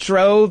Swift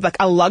drove like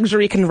a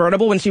luxury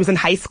convertible when she was in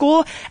high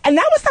school. And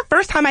that was the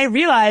first time I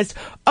realized,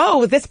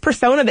 oh, this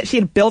persona that she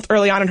had built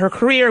early on in her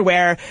career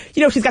where,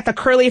 you know, she's got the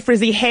curly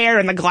frizzy hair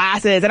and the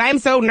glasses and I'm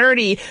so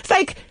nerdy. It's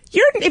like,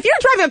 if you're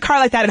driving a car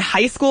like that in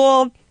high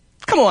school,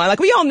 come on, like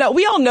we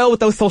all know what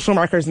those social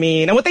markers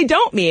mean and what they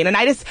don't mean. And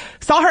I just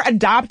saw her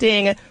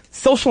adopting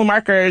social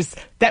markers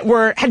that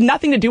had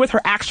nothing to do with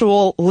her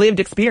actual lived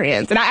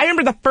experience. And I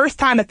remember the first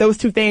time that those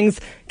two things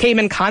came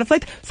in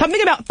conflict,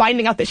 something about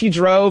finding out that she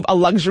drove a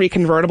luxury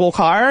convertible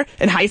car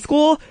in high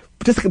school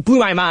just blew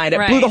my mind.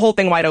 It blew the whole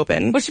thing wide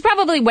open. Well, she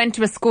probably went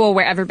to a school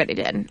where everybody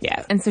did.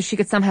 Yeah. And so she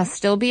could somehow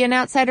still be an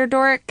outsider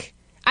dork.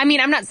 I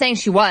mean, I'm not saying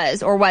she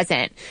was or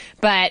wasn't,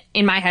 but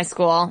in my high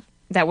school,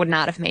 that would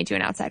not have made you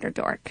an outsider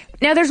dork.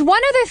 Now, there's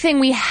one other thing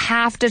we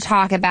have to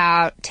talk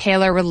about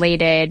Taylor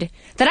related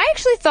that I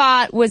actually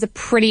thought was a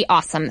pretty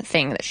awesome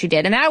thing that she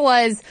did, and that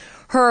was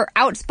her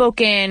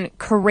outspoken,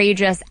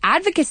 courageous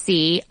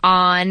advocacy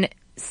on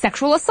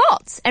sexual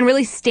assaults and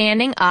really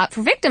standing up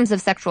for victims of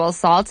sexual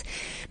assault,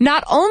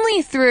 not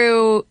only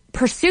through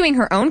pursuing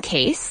her own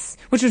case,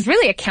 which was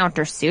really a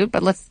countersuit,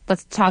 but let's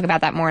talk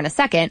about that more in a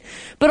second,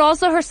 but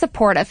also her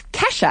support of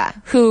Kesha,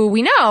 who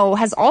we know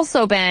has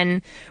also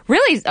been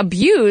really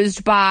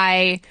abused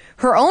by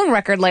her own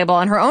record label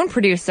and her own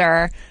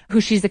producer,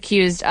 who she's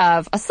accused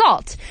of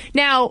assault.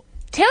 Now,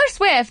 Taylor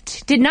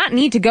Swift did not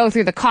need to go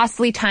through the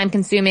costly,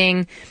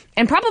 time-consuming,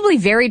 and probably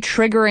very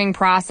triggering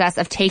process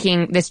of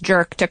taking this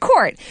jerk to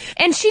court.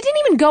 And she didn't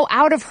even go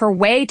out of her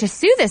way to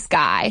sue this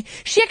guy.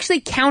 She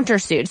actually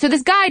countersued. So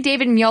this guy,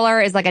 David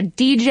Mueller, is like a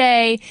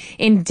DJ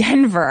in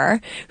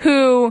Denver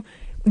who,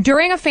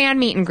 during a fan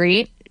meet and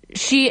greet,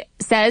 she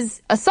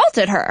says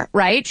assaulted her,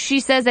 right? She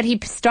says that he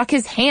stuck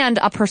his hand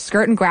up her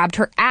skirt and grabbed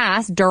her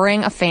ass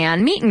during a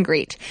fan meet and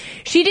greet.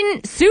 She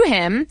didn't sue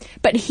him,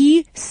 but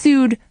he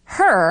sued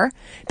her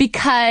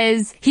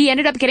because he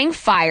ended up getting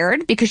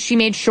fired because she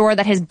made sure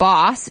that his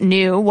boss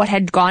knew what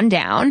had gone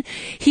down.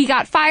 He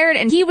got fired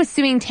and he was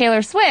suing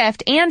Taylor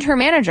Swift and her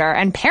manager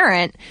and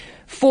parent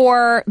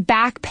for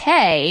back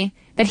pay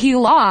that he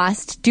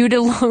lost due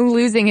to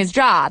losing his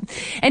job.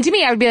 And to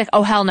me, I would be like,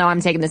 oh, hell no, I'm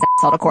taking this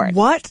asshole to court.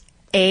 What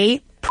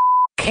a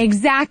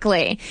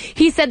Exactly.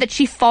 He said that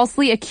she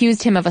falsely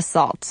accused him of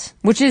assault,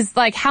 which is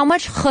like, how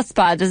much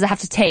chutzpah does it have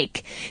to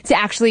take to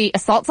actually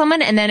assault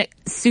someone and then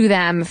sue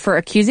them for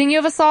accusing you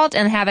of assault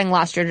and having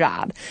lost your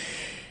job?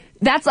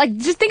 That's like,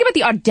 just think about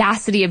the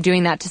audacity of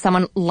doing that to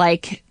someone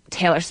like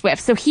Taylor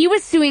Swift. So he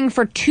was suing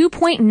for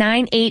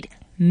 $2.98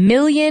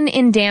 million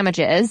in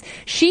damages.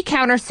 She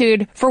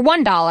countersued for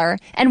 $1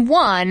 and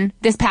won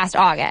this past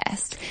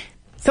August.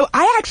 So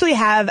I actually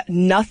have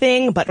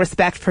nothing but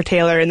respect for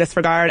Taylor in this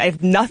regard.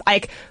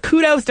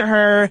 Kudos to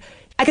her.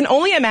 I can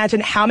only imagine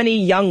how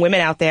many young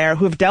women out there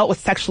who have dealt with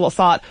sexual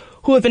assault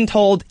who have been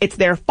told it's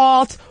their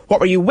fault, what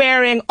were you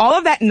wearing, all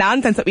of that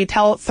nonsense that we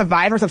tell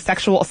survivors of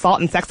sexual assault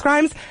and sex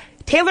crimes.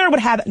 Taylor would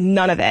have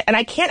none of it. And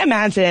I can't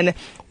imagine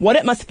what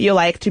it must feel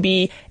like to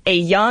be a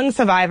young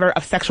survivor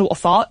of sexual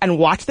assault and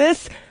watch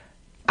this.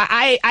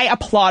 I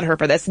applaud her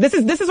for this. This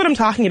is what I'm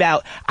talking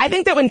about. I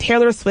think that when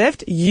Taylor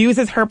Swift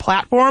uses her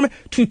platform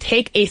to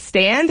take a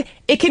stand,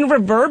 it can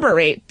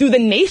reverberate through the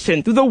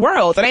nation, through the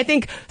world. And I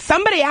think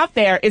somebody out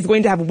there is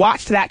going to have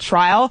watched that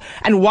trial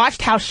and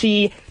watched how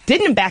she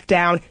didn't back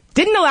down,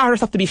 didn't allow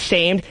herself to be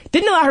shamed,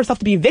 didn't allow herself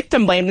to be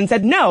victim blamed, and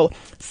said, no,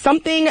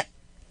 something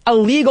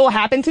illegal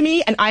happened to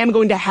me and I am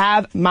going to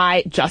have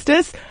my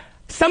justice.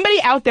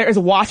 Somebody out there is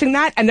watching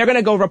that and they're going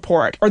to go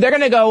report, or they're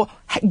going to go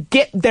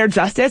get their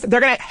justice. They're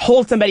going to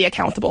hold somebody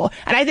accountable.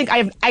 And I think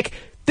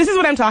this is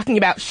what I'm talking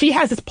about. She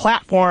has this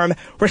platform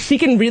where she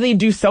can really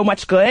do so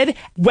much good.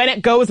 When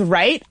it goes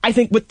right, I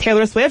think with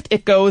Taylor Swift,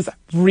 it goes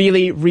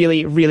really,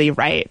 really, really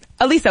right.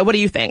 Elisa, what do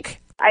you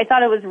think? I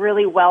thought it was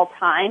really well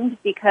timed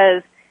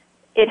because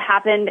it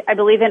happened, I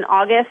believe, in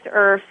August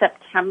or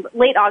September,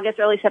 late August,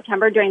 early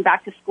September during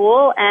back to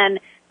school. And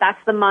that's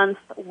the month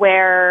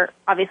where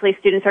obviously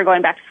students are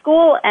going back to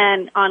school,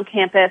 and on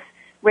campus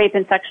rape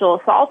and sexual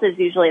assault is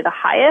usually the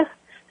highest.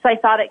 So I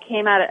thought it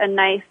came at a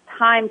nice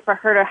time for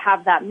her to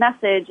have that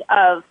message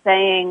of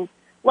saying,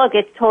 look,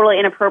 it's totally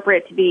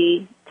inappropriate to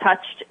be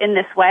touched in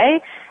this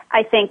way.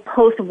 I think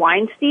post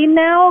Weinstein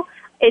now,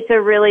 it's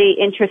really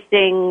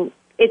interesting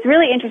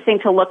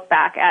to look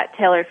back at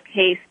Taylor's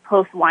case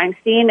post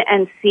Weinstein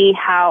and see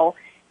how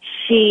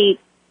she,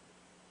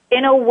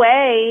 in a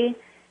way,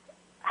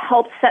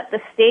 helped set the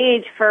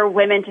stage for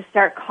women to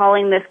start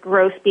calling this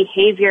gross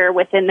behavior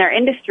within their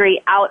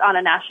industry out on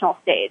a national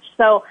stage.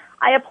 So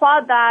I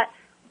applaud that.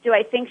 Do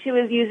I think she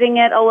was using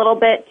it a little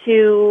bit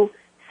to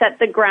set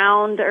the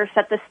ground or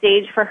set the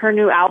stage for her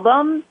new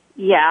album?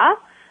 Yeah.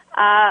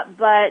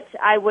 But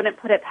I wouldn't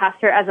put it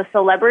past her as a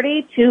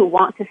celebrity to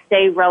want to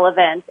stay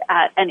relevant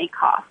at any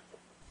cost.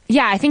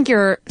 Yeah, I think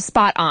you're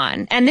spot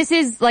on. And this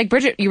is, like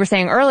Bridget, you were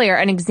saying earlier,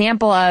 an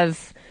example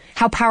of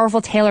how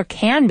powerful Taylor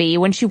can be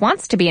when she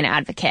wants to be an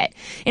advocate.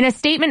 In a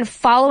statement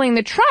following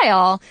the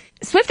trial,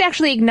 Swift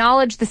actually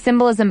acknowledged the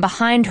symbolism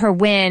behind her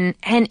win,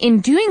 and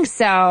in doing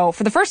so,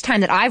 for the first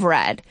time that I've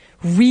read,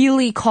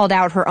 really called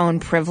out her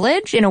own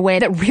privilege in a way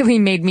that really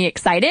made me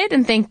excited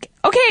and think,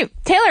 okay,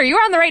 Taylor,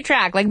 you're on the right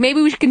track. Like,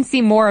 maybe we can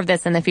see more of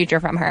this in the future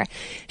from her.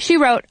 She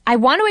wrote, I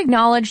want to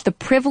acknowledge the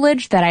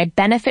privilege that I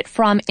benefit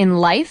from in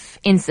life,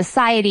 in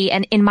society,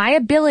 and in my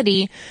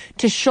ability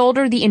to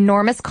shoulder the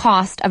enormous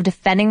cost of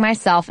defending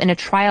myself in a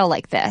trial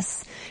like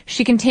this.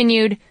 She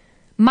continued,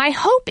 my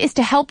hope is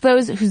to help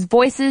those whose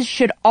voices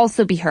should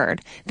also be heard.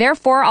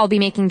 Therefore, I'll be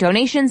making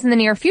donations in the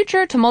near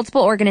future to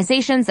multiple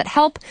organizations that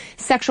help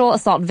sexual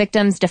assault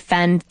victims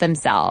defend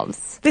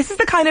themselves. This is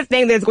the kind of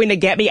thing that's going to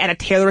get me at a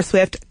Taylor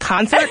Swift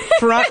concert,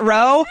 front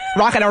row,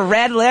 rocking a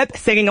red lip,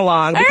 singing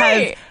along, because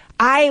hey,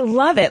 I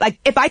love it. Like,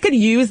 if I could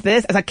use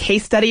this as a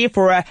case study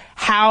for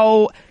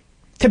how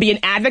to be an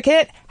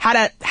advocate, how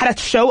to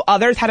show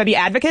others how to be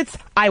advocates,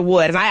 I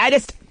would. And I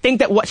just think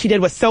that what she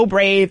did was so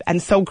brave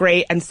and so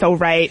great and so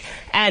right.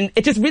 And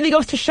it just really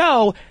goes to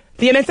show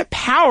the immense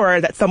power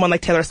that someone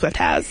like Taylor Swift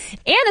has.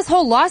 And this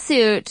whole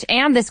lawsuit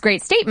and this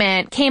great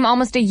statement came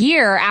almost a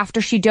year after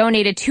she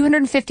donated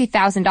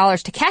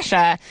 $250,000 to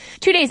Kesha,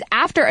 2 days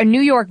after a New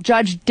York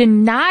judge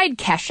denied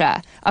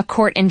Kesha a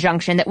court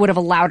injunction that would have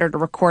allowed her to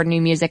record new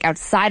music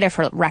outside of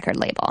her record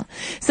label.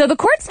 So the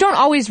courts don't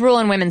always rule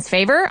in women's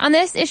favor on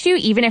this issue,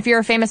 even if you're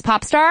a famous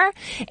pop star.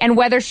 And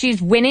whether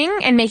she's winning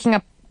and making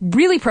a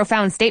really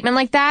profound statement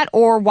like that,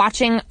 or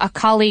watching a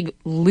colleague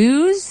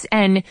lose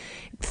and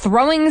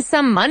throwing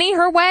some money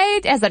her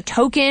way as a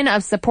token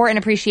of support and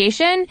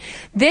appreciation,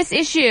 this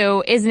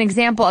issue is an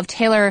example of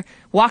Taylor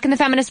walking the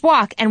feminist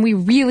walk, and we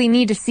really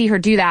need to see her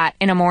do that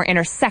in a more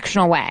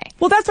intersectional way.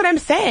 Well, that's what I'm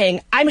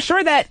saying. I'm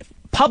sure that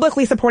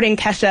publicly supporting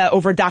Kesha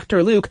over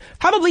Dr. Luke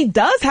probably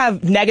does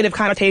have negative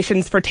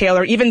connotations for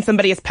Taylor, even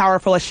somebody as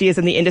powerful as she is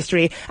in the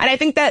industry. And I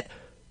think that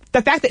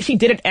the fact that she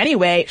did it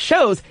anyway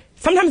shows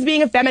sometimes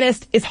being a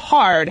feminist is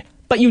hard,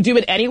 but you do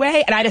it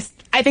anyway. And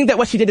I think that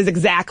what she did is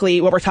exactly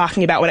what we're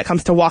talking about when it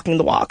comes to walking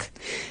the walk.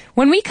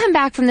 When we come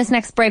back from this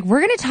next break,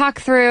 we're going to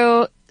talk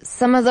through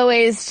some of the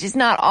ways she's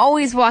not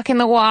always walking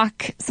the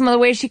walk, some of the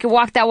ways she could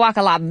walk that walk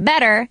a lot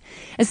better,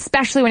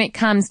 especially when it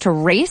comes to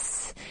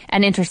race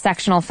and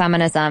intersectional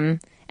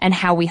feminism, and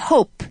how we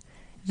hope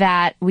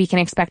that we can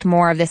expect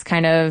more of this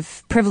kind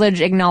of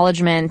privilege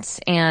acknowledgement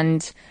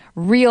and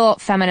real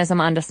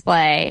feminism on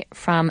display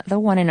from the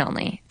one and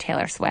only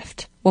Taylor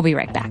Swift. We'll be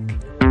right back.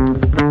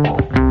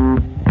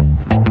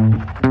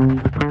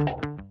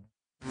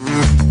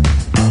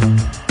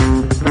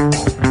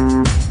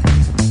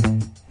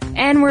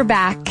 And we're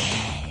back,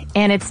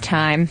 and it's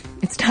time.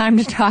 It's time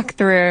to talk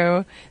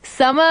through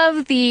some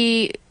of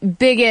the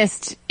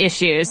biggest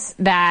issues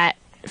that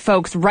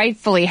folks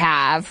rightfully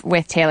have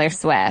with Taylor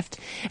Swift.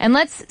 And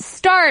let's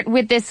start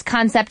with this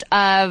concept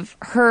of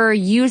her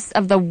use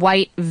of the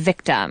white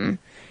victim.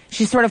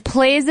 She sort of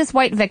plays this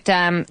white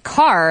victim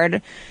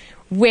card,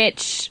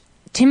 which,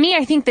 to me,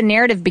 I think the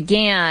narrative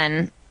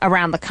began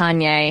around the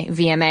Kanye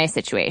VMA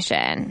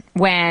situation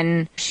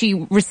when she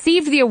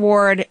received the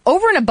award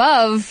over and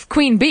above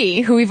Queen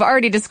Bee, who we've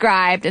already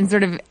described and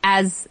sort of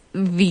as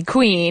the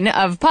queen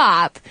of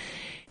pop.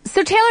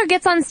 So Taylor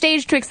gets on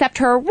stage to accept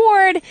her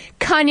award.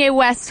 Kanye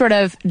West sort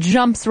of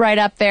jumps right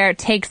up there,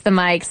 takes the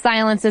mic,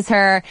 silences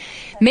her,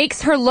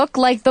 makes her look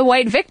like the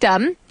white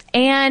victim.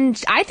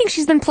 And I think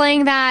she's been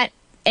playing that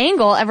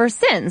angle ever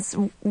since.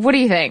 What do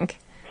you think?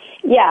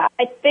 Yeah,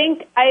 I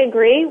think I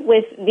agree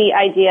with the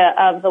idea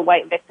of the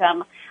white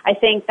victim. I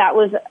think that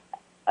was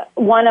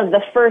one of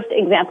the first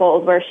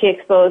examples where she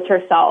exposed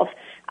herself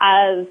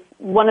as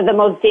one of the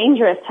most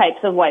dangerous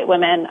types of white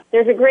women.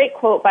 There's a great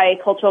quote by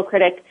cultural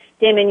critic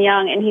Damon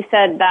Young, and he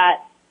said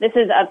that this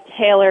is of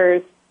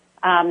Taylor's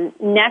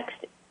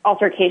next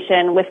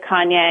altercation with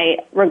Kanye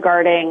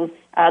regarding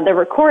the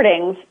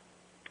recordings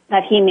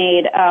that he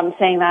made,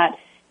 saying that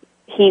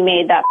he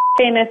made that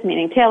famous,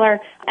 meaning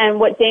Taylor. And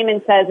what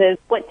Damon says is,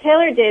 what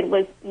Taylor did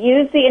was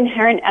use the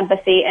inherent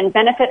empathy and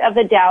benefit of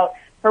the doubt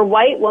her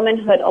white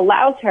womanhood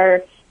allows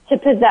her to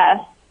possess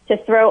to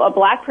throw a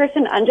black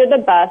person under the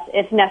bus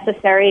if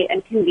necessary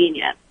and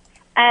convenient.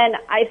 And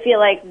I feel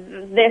like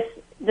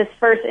this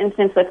first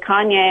instance with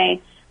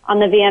Kanye on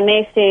the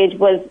VMA stage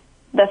was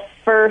the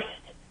first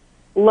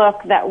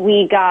look that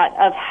we got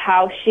of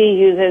how she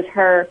uses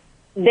her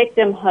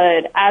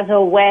victimhood as a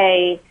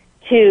way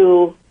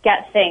to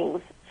get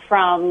things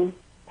from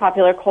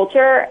popular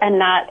culture, and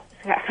that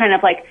kind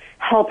of like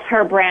helps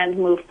her brand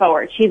move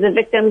forward. She's a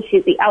victim,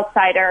 she's the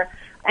outsider,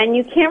 and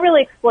you can't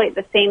really exploit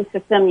the same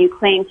system you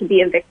claim to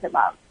be a victim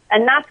of.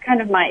 And that's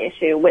kind of my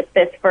issue with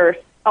this first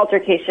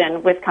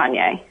altercation with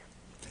Kanye.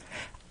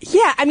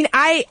 Yeah, I mean,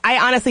 I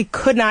honestly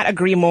could not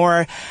agree more.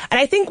 And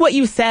I think what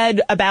you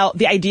said about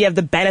the idea of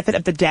the benefit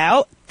of the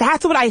doubt,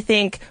 that's what I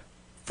think,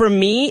 for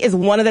me, is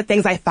one of the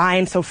things I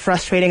find so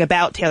frustrating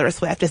about Taylor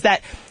Swift, is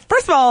that,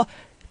 first of all,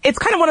 it's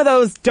kind of one of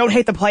those don't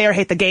hate the player,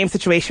 hate the game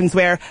situations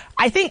where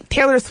I think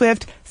Taylor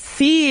Swift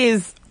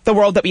sees the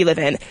world that we live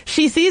in.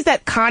 She sees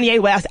that Kanye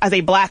West, as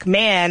a black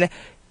man,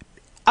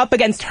 up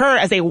against her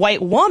as a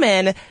white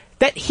woman,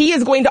 that he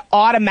is going to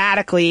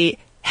automatically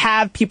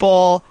have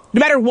people, no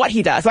matter what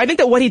he does. So I think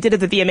that what he did at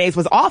the VMAs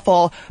was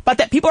awful, but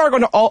that people are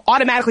going to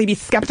automatically be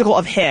skeptical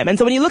of him. And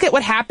so when you look at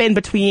what happened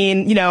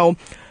between, you know,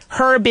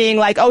 her being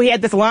like, oh, he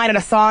had this line in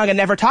a song and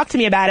never talked to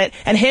me about it,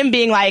 and him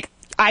being like,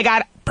 I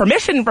got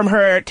permission from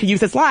her to use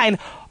this line,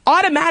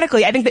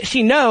 automatically I think that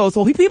she knows,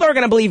 well, people are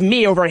going to believe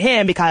me over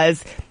him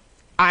because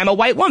I'm a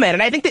white woman.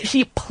 And I think that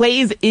she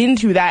plays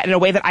into that in a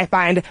way that I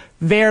find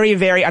very,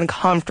 very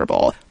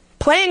uncomfortable.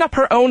 Playing up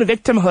her own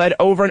victimhood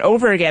over and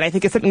over again, I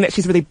think, is something that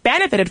she's really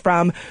benefited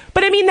from.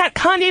 But I mean, that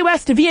Kanye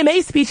West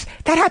VMA speech,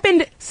 that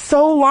happened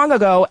so long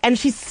ago, and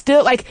she's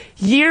still, like,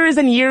 years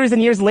and years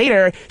and years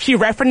later, she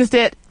referenced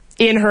it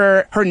in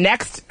her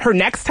next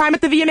time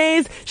at the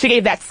VMAs. She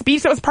gave that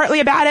speech that was partly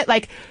about it.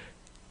 Like,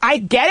 I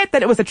get it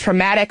that it was a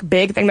traumatic,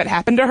 big thing that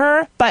happened to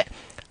her, but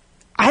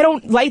I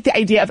don't like the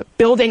idea of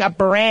building a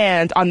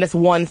brand on this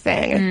one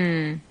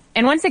thing.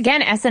 And once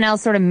again, SNL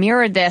sort of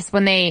mirrored this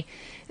when they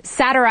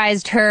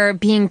satirized her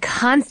being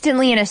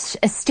constantly in a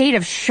state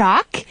of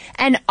shock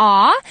and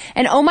awe.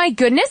 And oh my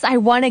goodness, I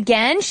won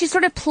again. She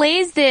sort of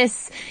plays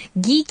this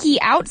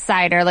geeky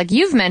outsider, like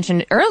you've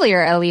mentioned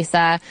earlier,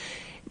 Elisa,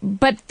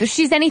 but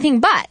she's anything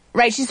but,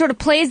 right? She sort of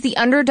plays the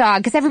underdog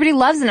because everybody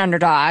loves an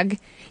underdog,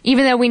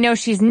 even though we know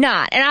she's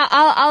not. And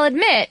I'll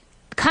admit,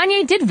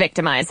 Kanye did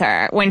victimize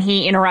her when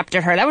he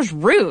interrupted her. That was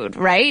rude,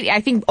 right?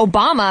 I think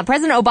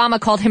President Obama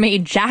called him a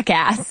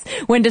jackass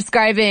when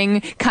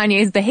describing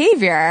Kanye's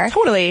behavior.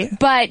 Totally.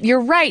 But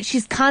you're right.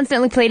 She's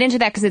constantly played into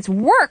that because it's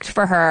worked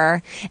for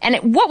her.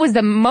 And what was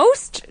the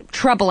most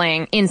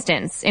troubling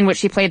instance in which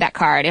she played that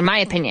card, in my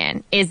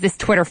opinion, is this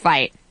Twitter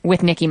fight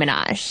with Nicki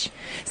Minaj.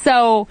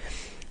 So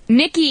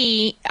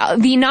Nicki,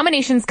 the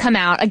nominations come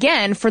out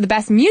again for the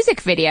best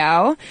music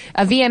video,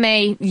 a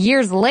VMA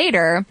years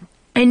later.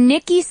 And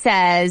Nicki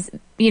says,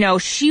 you know,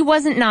 she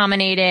wasn't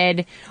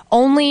nominated.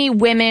 Only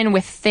women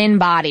with thin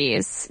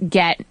bodies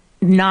get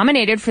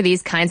nominated for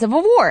these kinds of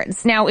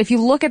awards. Now, if you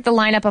look at the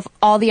lineup of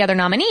all the other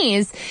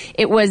nominees,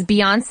 it was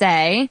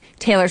Beyonce,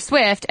 Taylor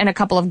Swift, and a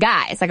couple of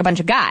guys, like a bunch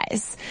of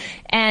guys.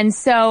 And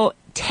so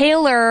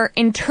Taylor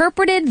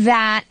interpreted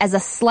that as a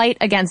slight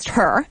against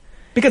her.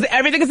 Because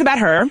everything is about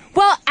her.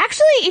 Well,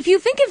 actually, if you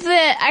think of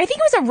I think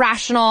it was a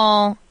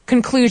rational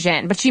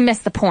conclusion, but she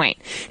missed the point.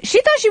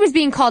 She thought she was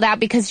being called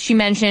out because she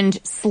mentioned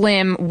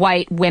slim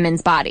white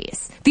women's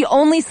bodies. The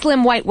only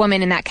slim white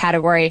woman in that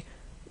category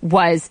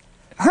was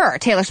her,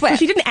 Taylor Swift. So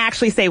she didn't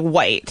actually say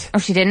white. Oh,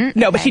 she didn't?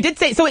 No, okay. But she did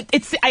say, so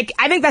it's, I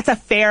think that's a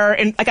fair,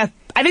 I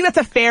think that's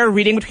a fair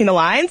reading between the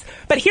lines.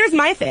 But here's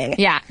my thing.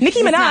 Yeah.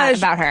 Nicki Minaj,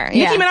 about her.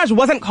 Nicki Minaj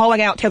wasn't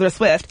calling out Taylor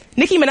Swift.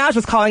 Nicki Minaj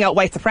was calling out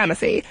white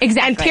supremacy.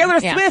 Exactly. And Taylor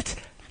Swift,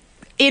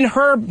 in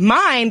her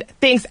mind,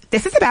 thinks,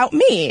 this is about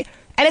me.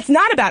 And it's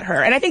not about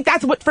her. And I think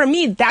that's what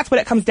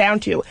it comes down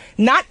to.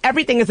 Not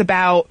everything is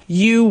about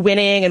you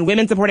winning and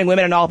women supporting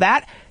women and all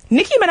that.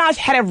 Nicki Minaj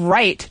had a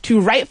right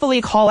to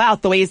rightfully call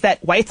out the ways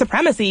that white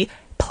supremacy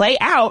play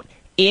out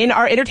in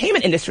our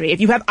entertainment industry. If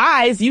you have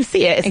eyes, you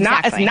see it. It's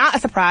not a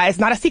surprise,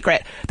 not a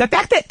secret. The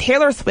fact that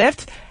Taylor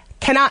Swift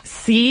cannot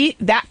see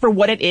that for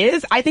what it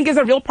is, I think is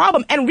a real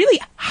problem, and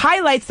really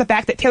highlights the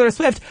fact that Taylor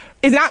Swift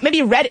is not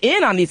maybe read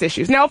in on these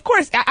issues. Now, of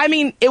course, I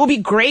mean, it would be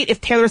great if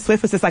Taylor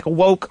Swift was this like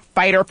woke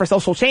fighter for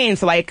social change,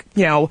 so like,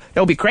 you know, that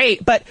would be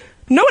great, but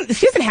no one,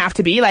 she doesn't have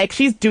to be. Like,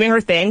 she's doing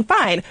her thing,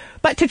 fine.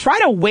 But to try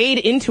to wade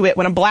into it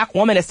when a black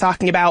woman is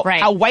talking about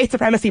how white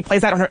supremacy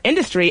plays out in her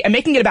industry and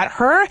making it about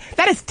her,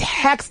 that is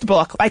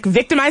textbook, like,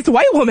 victimized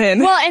white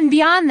woman. Well, and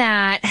beyond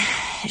that,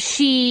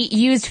 she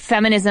used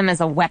feminism as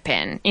a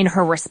weapon in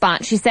her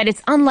response. She said,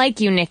 it's unlike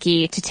you,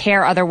 Nikki, to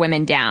tear other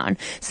women down.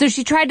 So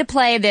she tried to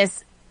play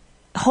this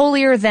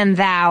holier than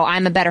thou,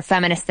 I'm a better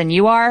feminist than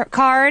you are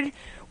card,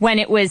 when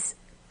it was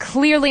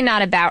clearly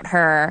not about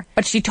her,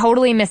 but she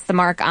totally missed the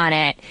mark on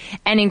it.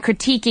 And in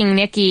critiquing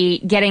Nikki,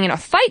 getting in a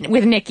fight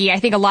with Nikki,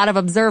 I think a lot of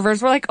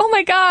observers were like, oh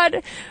my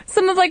God,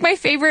 some of like my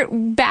favorite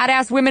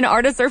badass women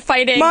artists are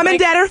fighting. Mom and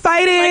dad are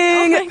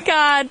fighting. Like, oh my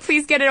God,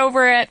 please get it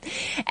over it.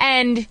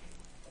 And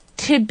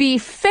to be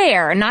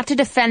fair, not to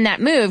defend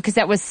that move, because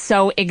that was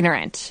so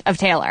ignorant of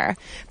Taylor,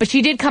 but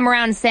she did come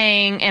around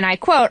saying, and I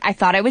quote, I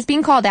thought I was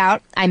being called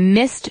out. I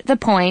missed the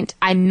point.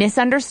 I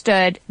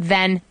misunderstood,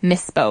 then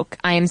misspoke.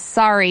 I am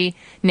sorry,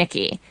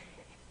 Nikki.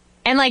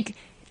 And like,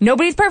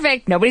 nobody's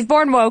perfect. Nobody's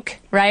born woke,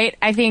 right?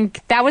 I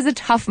think that was a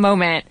tough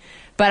moment,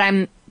 but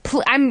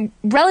I'm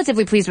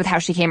relatively pleased with how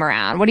she came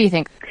around. What do you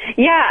think?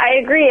 Yeah,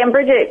 I agree. And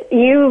Bridget,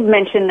 you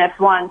mentioned this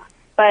once,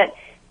 but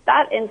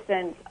that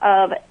instance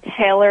of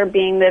Taylor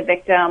being the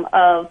victim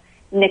of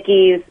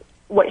Nikki's,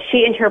 what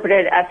she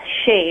interpreted as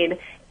shade,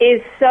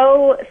 is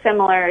so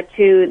similar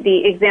to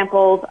the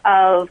examples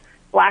of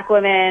black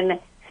women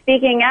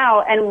speaking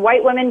out and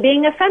white women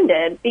being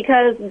offended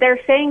because they're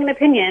saying an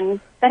opinion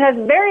that has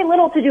very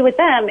little to do with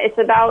them. It's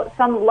about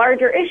some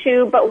larger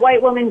issue, but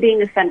white women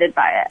being offended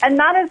by it. And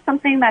that is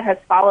something that has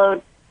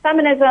followed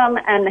feminism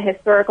and the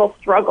historical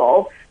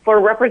struggle for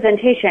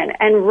representation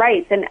and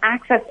rights and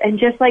access and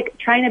just like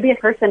trying to be a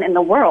person in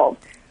the world.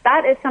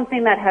 That is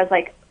something that has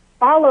like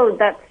followed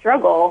that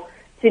struggle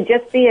to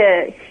just be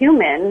a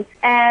human.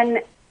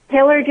 And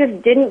Taylor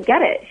just didn't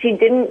get it. She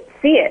didn't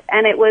see it.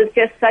 And it was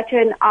just such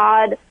an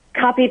odd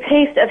copy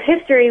paste of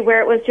history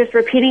where it was just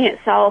repeating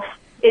itself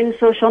in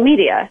social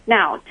media.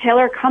 Now,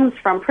 Taylor comes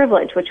from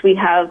privilege, which we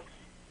have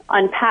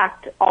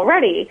unpacked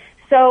already.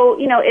 So,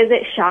 you know, is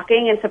it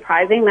shocking and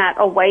surprising that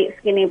a white,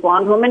 skinny,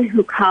 blonde woman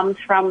who comes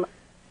from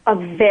a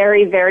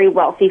very, very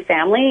wealthy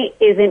family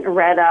isn't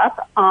read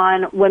up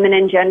on women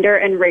and gender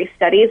and race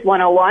studies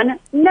 101?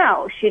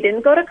 No, she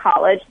didn't go to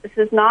college. This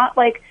is not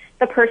like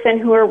the person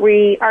who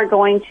we are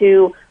going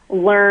to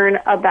learn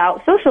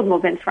about social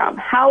movements from.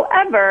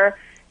 However,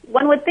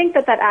 one would think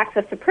that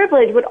access to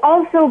privilege would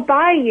also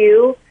buy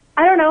you,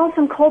 I don't know,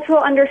 some cultural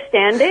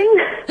understanding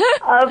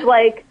of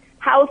like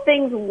how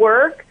things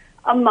work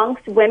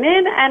amongst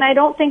women. And I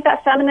don't think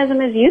that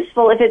feminism is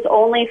useful if it's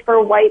only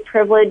for white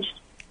privileged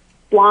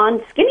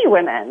blonde, skinny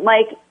women.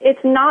 Like,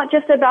 it's not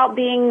just about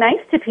being nice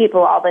to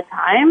people all the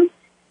time.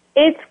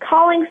 It's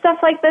calling stuff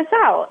like this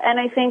out. And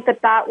I think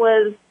that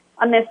was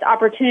a missed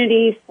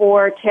opportunity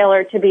for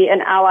Taylor to be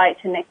an ally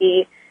to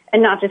Nikki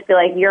and not just be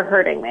like, you're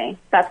hurting me.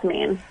 That's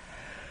mean.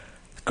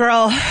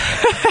 Girl.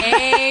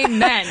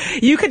 Amen.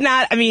 You could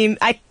not,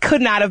 I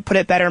could not have put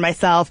it better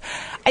myself.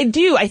 I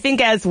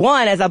think as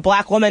a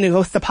black woman who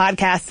hosts a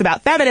podcast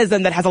about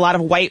feminism that has a lot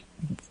of white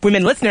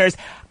women listeners,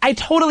 I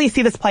totally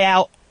see this play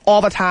out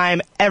all the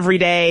time, every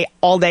day,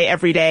 all day,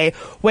 every day,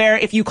 where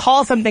if you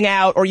call something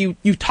out or you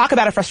talk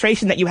about a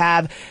frustration that you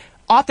have,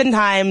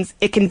 oftentimes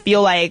it can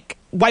feel like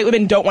white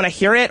women don't want to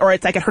hear it, or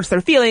it's like it hurts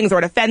their feelings or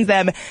it offends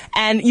them,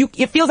 and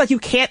it feels like you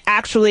can't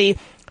actually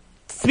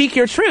speak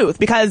your truth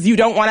because you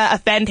don't want to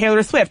offend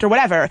Taylor Swift or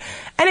whatever.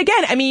 And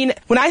again,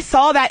 when I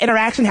saw that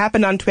interaction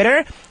happen on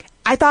Twitter,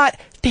 I thought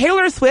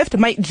Taylor Swift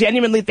might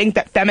genuinely think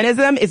that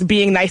feminism is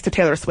being nice to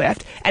Taylor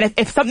Swift. And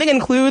if something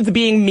includes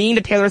being mean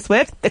to Taylor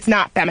Swift, it's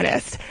not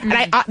feminist. Mm-hmm.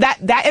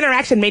 And that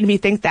interaction made me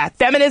think that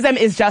feminism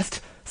is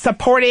just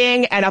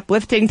supporting and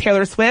uplifting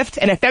Taylor Swift.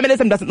 And if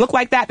feminism doesn't look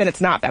like that, then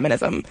it's not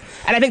feminism.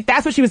 And I think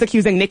that's what she was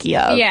accusing Nikki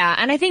of. Yeah,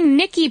 and I think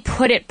Nikki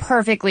put it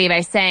perfectly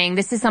by saying,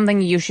 this is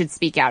something you should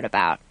speak out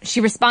about.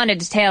 She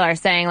responded to Taylor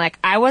saying, like,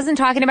 I wasn't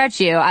talking about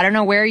you. I don't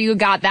know where you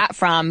got that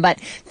from, but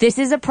this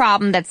is a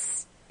problem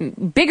that's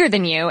bigger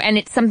than you, and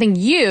it's something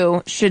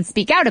you should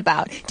speak out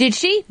about. Did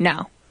she?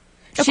 No.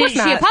 Of course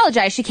not. She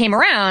apologized. She came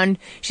around.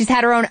 She's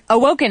had her own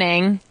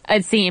awakening,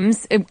 it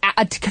seems,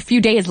 a few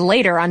days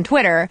later on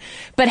Twitter.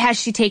 But has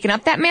she taken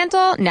up that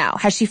mantle? No.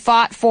 Has she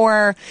fought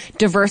for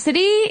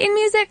diversity in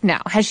music? No.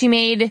 Has she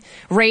made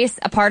race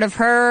a part of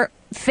her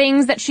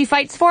things that she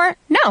fights for?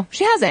 No,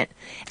 she hasn't.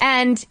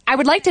 And I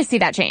would like to see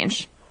that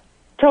change.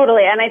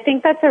 Totally. And I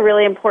think that's a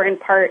really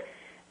important part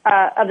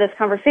of this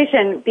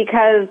conversation,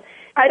 because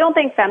I don't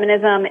think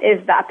feminism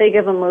is that big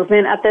of a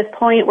movement at this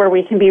point where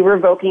we can be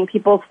revoking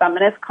people's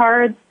feminist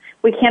cards.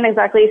 We can't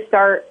exactly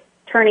start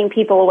turning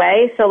people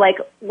away. So, like,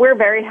 we're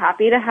very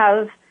happy to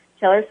have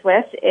Taylor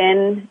Swift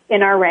in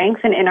our ranks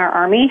and in our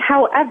army.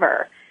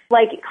 However,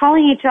 Like,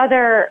 calling each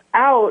other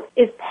out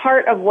is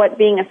part of what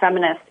being a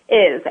feminist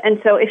is. And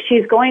so if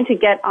she's going to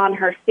get on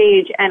her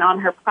stage and on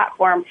her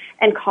platform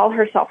and call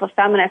herself a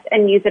feminist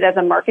and use it as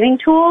a marketing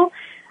tool,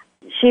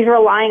 she's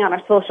relying on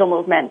a social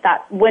movement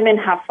that women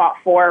have fought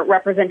for,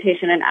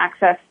 representation and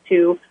access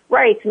to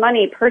rights,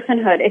 money,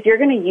 personhood. If you're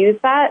going to use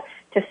that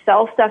to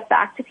sell stuff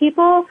back to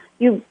people,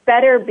 you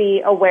better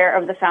be aware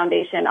of the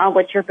foundation on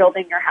which you're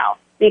building your house,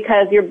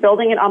 because you're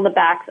building it on the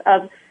backs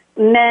of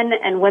men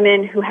and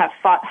women who have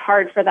fought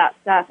hard for that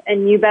stuff.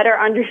 And you better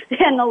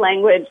understand the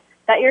language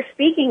that you're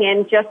speaking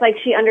in, just like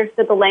she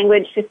understood the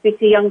language to speak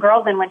to young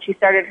girls in when she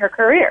started her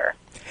career.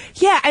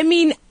 Yeah, I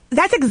mean,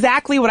 that's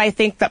exactly what I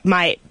think that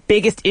my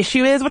biggest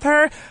issue is with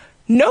her.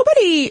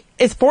 Nobody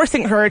is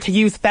forcing her to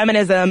use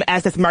feminism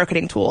as this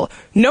marketing tool.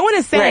 No one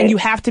is saying you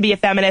have to be a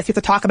feminist, you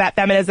have to talk about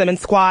feminism and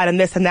squad and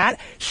this and that.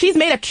 She's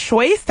made a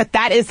choice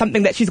that is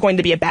something that she's going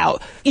to be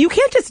about. You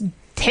can't just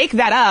take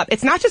that up.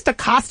 It's not just a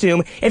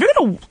costume. If you're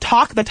going to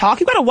talk the talk,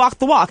 you've got to walk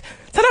the walk.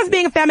 Sometimes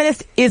being a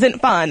feminist isn't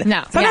fun.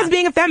 No. Sometimes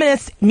being a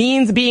feminist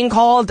means being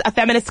called a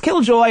feminist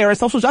killjoy or a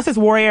social justice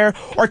warrior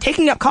or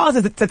taking up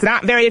causes that's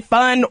not very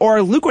fun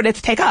or lucrative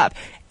to take up.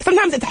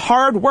 Sometimes it's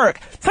hard work.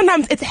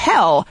 Sometimes it's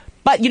hell.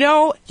 But,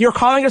 you're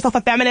calling yourself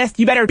a feminist,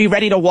 you better be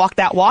ready to walk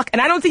that walk.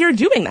 And I don't see her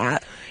doing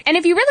that. And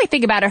if you really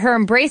think about it, her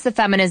embrace of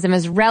feminism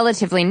is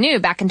relatively new.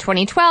 Back in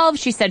 2012,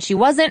 she said she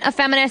wasn't a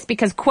feminist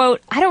because,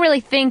 quote, I don't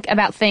really think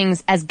about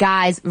things as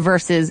guys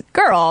versus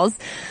girls.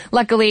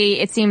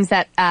 Luckily, it seems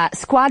that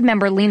squad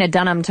member Lena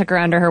Dunham took her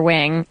under her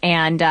wing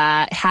and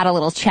had a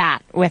little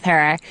chat with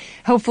her.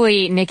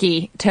 Hopefully,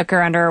 Nikki took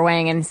her under her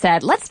wing and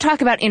said, let's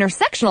talk about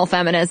intersectional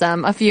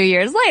feminism a few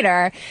years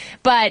later.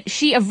 But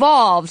she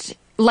evolved,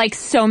 like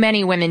so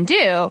many women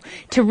do,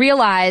 to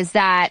realize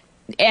that,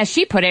 as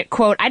she put it,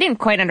 quote, I didn't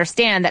quite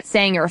understand that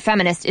saying you're a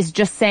feminist is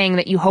just saying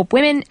that you hope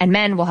women and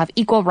men will have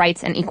equal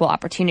rights and equal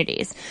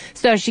opportunities.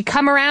 So has she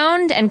come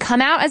around and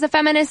come out as a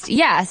feminist?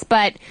 Yes,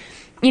 but,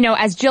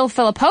 as Jill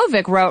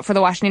Filipovic wrote for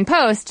the Washington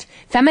Post,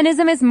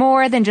 feminism is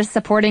more than just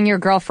supporting your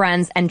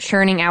girlfriends and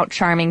churning out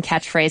charming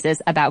catchphrases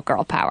about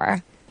girl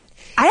power.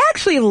 I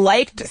actually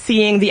liked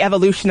seeing the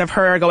evolution of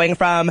her going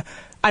from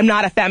I'm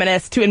not a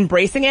feminist to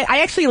embracing it.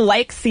 I actually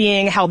like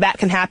seeing how that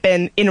can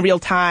happen in real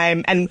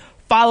time and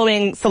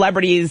following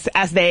celebrities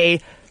as they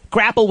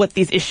grapple with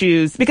these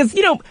issues. Because,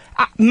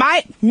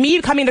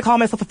 me coming to call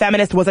myself a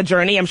feminist was a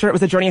journey. I'm sure it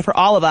was a journey for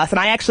all of us. And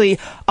I actually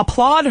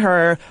applaud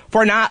her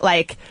for not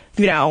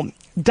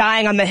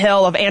dying on the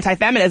hill of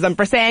anti-feminism,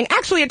 for saying,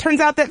 actually, it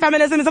turns out that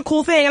feminism is a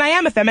cool thing and I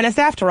am a feminist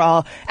after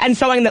all. And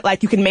showing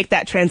that, you can make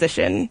that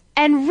transition.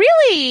 And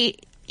really,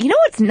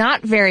 what's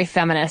not very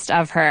feminist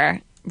of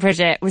her,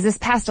 Bridget, was this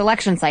past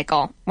election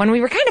cycle when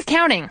we were kind of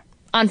counting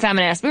on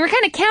feminists. We were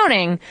kind of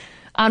counting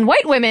on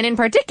white women in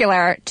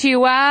particular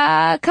to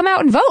come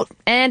out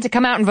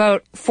and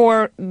vote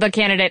for the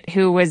candidate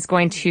who was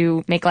going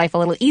to make life a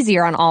little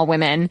easier on all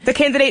women. The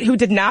candidate who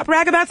did not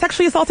brag about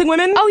sexually assaulting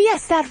women? Oh,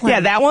 yes, that one. Yeah,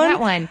 that one? That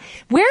one.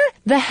 Where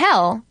the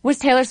hell was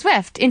Taylor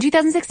Swift in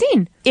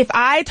 2016? If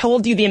I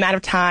told you the amount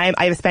of time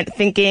I have spent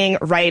thinking,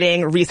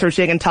 writing,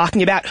 researching, and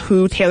talking about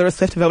who Taylor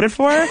Swift voted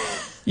for,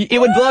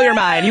 it would blow your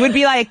mind. You would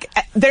be like,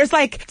 there's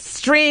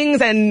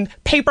strings and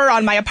paper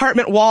on my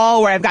apartment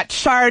wall where I've got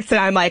charts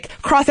and I'm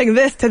crossing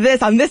this to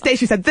this. On this day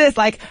she said this.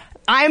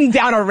 I'm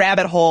down a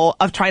rabbit hole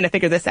of trying to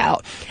figure this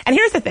out. And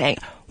here's the thing.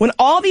 When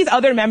all these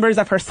other members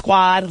of her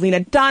squad,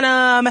 Lena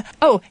Dunham...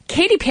 Oh,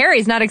 Katy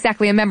Perry's not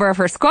exactly a member of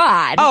her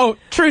squad. Oh,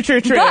 true.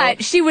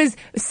 But she was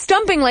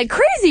stumping like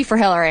crazy for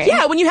Hillary.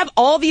 Yeah, when you have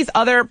all these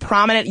other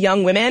prominent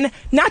young women,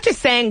 not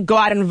just saying go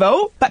out and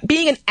vote, but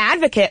being an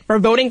advocate for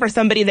voting for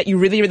somebody that you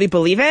really, really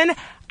believe in,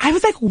 I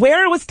was like,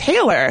 where was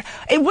Taylor?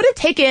 It would have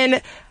taken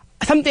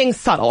something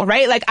subtle,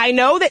 right? I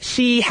know that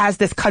she has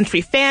this country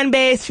fan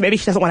base. Maybe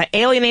she doesn't want to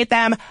alienate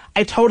them.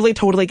 I totally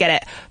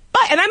get it.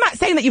 And I'm not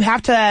saying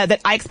that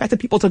that I expected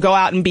people to go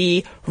out and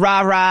be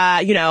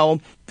rah-rah,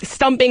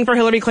 stumping for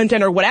Hillary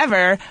Clinton or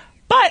whatever.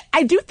 But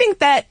I do think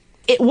that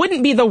it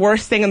wouldn't be the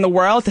worst thing in the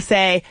world to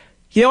say,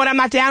 you know what I'm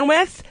not down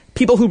with?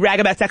 People who brag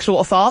about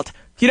sexual assault.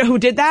 You know who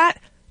did that?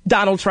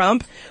 Donald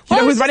Trump. You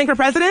know who's running for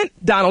president?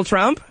 Donald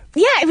Trump.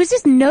 Yeah, it was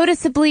just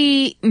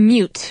noticeably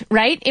mute,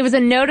 right? It was a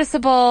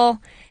noticeable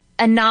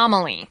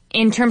anomaly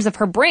in terms of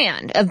her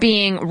brand of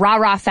being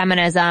rah-rah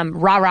feminism,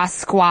 rah-rah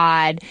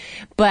squad,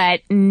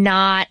 but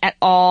not at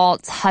all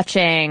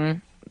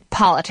touching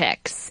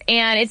politics.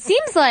 And it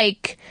seems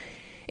like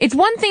it's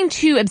one thing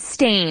to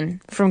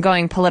abstain from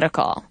going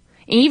political.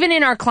 Even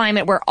in our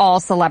climate where all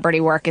celebrity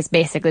work is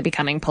basically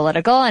becoming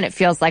political, and it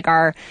feels like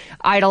our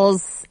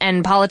idols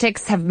and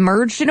politics have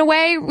merged in a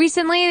way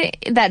recently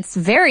that's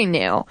very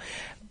new.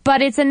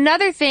 But it's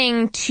another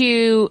thing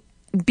to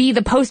be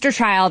the poster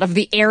child of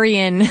the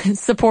Aryan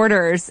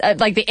supporters,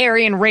 the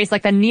Aryan race,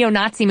 the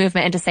neo-Nazi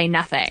movement, and to say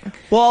nothing.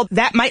 Well,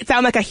 that might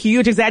sound like a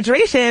huge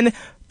exaggeration,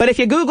 but if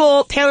you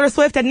Google Taylor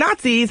Swift and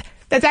Nazis,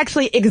 that's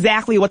actually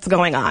exactly what's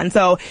going on.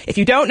 So if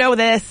you don't know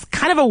this,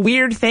 kind of a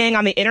weird thing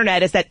on the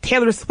internet is that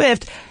Taylor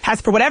Swift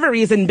has, for whatever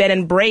reason, been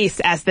embraced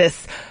as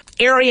this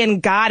Aryan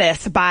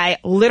goddess by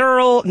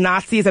literal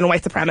Nazis and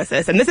white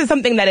supremacists. And this is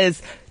something that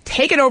is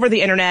taken over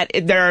the internet.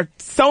 There are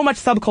so much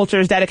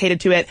subcultures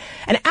dedicated to it.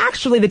 And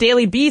actually, the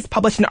Daily Beast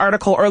published an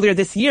article earlier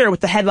this year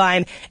with the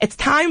headline, "It's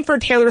time for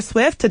Taylor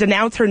Swift to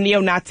denounce her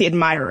neo-Nazi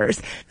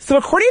admirers." So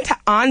according to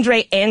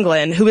Andre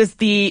Anglin, who is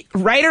the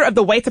writer of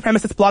the white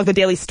supremacist blog The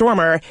Daily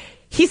Stormer,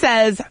 he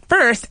says,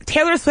 first,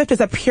 Taylor Swift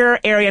is a pure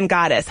Aryan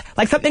goddess,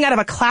 like something out of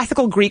a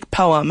classical Greek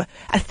poem,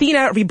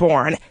 Athena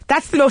reborn.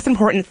 That's the most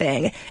important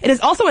thing. It is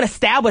also an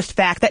established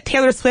fact that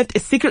Taylor Swift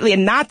is secretly a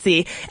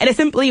Nazi and is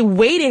simply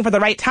waiting for the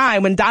right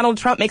time when Donald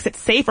Trump makes it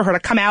safe for her to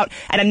come out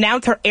and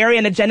announce her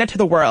Aryan agenda to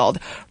the world.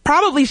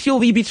 Probably she will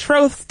be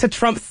betrothed to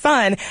Trump's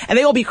son, and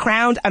they will be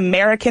crowned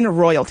American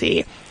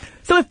royalty.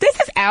 So if this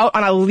is out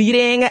on a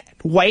leading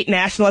white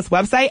nationalist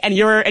website and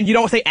you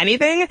don't say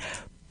anything,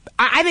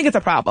 I think it's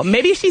a problem.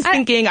 Maybe she's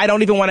thinking, I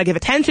don't even want to give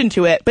attention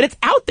to it, but it's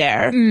out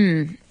there.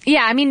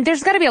 Yeah, I mean,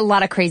 there's got to be a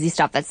lot of crazy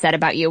stuff that's said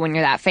about you when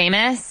you're that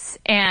famous,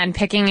 and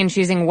picking and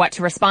choosing what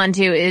to respond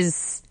to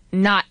is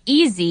not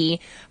easy.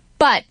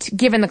 But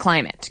given the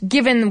climate,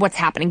 given what's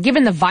happening,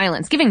 given the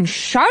violence, given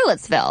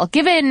Charlottesville,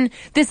 given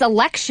this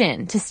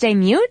election, to stay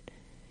mute?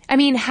 I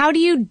mean, how do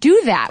you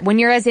do that when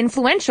you're as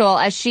influential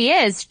as she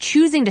is?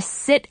 Choosing to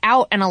sit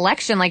out an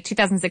election like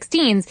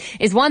 2016's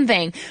is one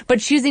thing, but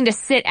choosing to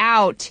sit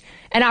out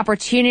an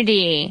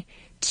opportunity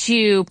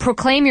to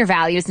proclaim your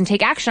values and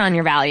take action on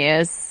your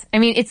values. I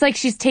mean, it's like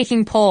she's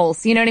taking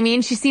polls. You know what I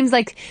mean? She seems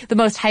like the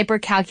most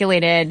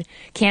hyper-calculated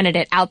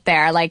candidate out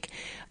there. Like,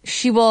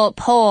 she will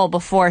poll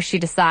before she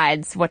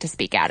decides what to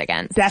speak out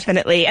against.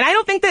 Definitely. And I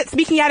don't think that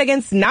speaking out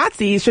against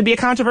Nazis should be a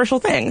controversial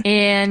thing.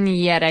 And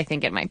yet I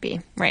think it might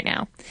be right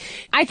now.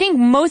 I think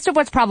most of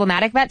what's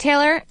problematic about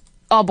Taylor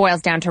all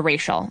boils down to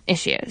racial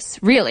issues,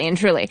 really and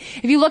truly.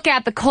 If you look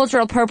at the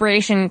cultural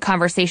appropriation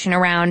conversation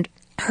around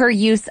her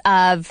use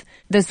of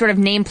those sort of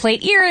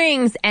nameplate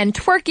earrings and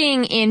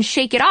twerking in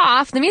Shake It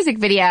Off, the music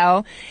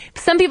video,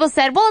 some people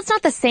said, well, it's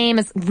not the same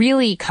as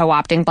really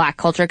co-opting black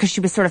culture because she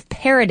was sort of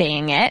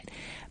parodying it.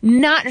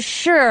 Not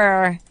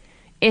sure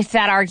if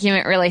that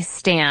argument really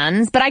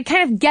stands, but I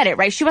kind of get it,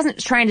 right? She wasn't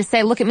trying to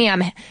say, look at me,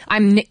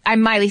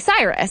 I'm Miley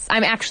Cyrus.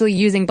 I'm actually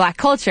using black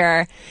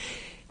culture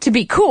to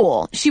be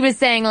cool. She was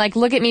saying, like,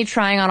 look at me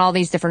trying on all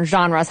these different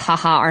genres.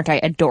 Haha, aren't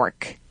I a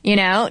dork? You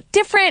know,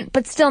 different,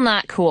 but still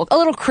not cool. A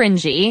little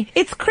cringy.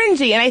 It's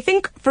cringy, and I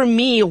think for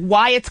me,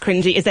 why it's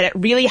cringy is that it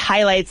really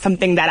highlights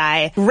something that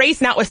I, race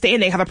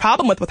notwithstanding, have a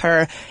problem with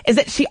her, is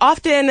that she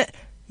often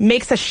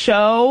makes a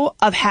show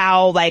of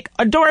how, like,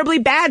 adorably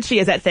bad she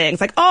is at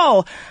things. Like,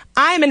 oh,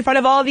 I'm in front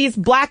of all these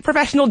black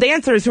professional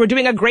dancers who are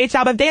doing a great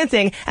job of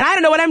dancing, and I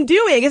don't know what I'm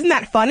doing. Isn't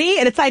that funny?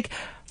 And it's like,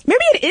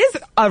 maybe it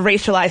is a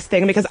racialized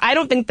thing, because I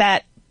don't think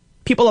that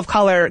people of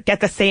color get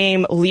the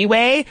same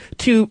leeway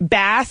to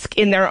bask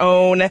in their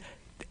own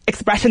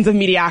expressions of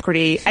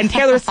mediocrity. And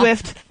Taylor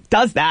Swift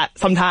does that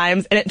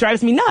sometimes, and it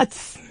drives me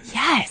nuts.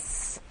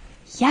 Yes.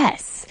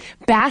 Yes.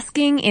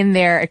 Basking in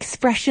their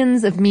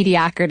expressions of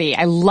mediocrity.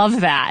 I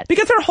love that.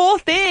 Because her whole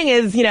thing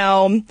is, you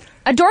know,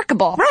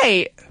 adorkable.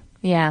 Right.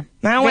 Yeah.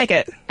 I don't like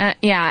it.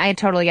 Yeah, I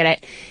totally get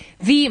it.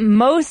 The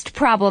most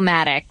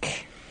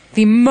problematic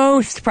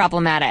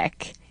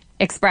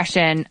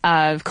expression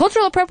of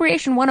cultural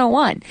appropriation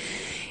 101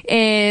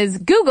 is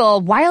Google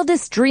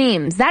Wildest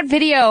Dreams. That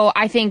video,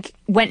 I think,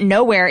 went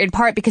nowhere in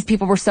part because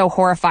people were so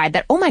horrified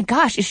that, oh my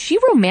gosh, is she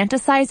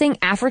romanticizing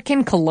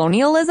African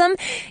colonialism?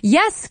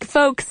 Yes,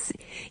 folks.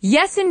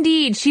 Yes,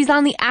 indeed. She's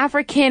on the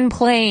African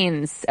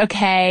plains,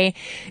 okay?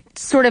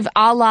 Sort of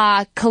a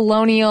la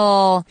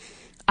colonial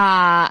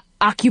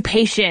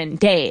occupation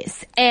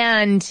days.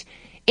 And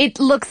it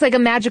looks like a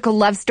magical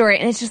love story.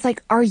 And it's just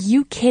like, are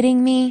you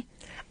kidding me?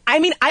 I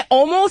mean,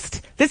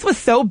 this was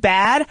so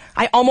bad,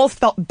 I almost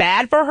felt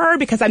bad for her,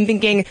 because I'm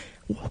thinking,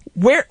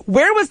 where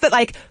was that,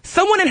 like,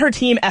 someone in her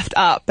team effed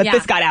up, but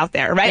this got out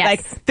there, right? Yes.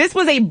 Like, this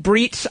was a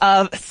breach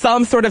of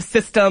some sort of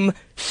system.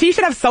 She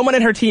should have someone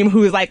in her team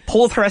who, like,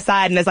 pulls her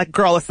aside and is like,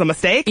 girl, it's a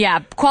mistake.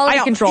 Yeah, quality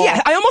control.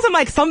 Yeah, I almost am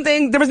like,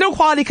 there was no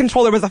quality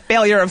control, there was a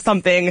failure of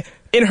something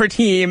in her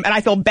team, and I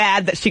feel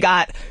bad that she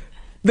got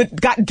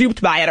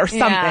duped by it or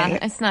something. Yeah,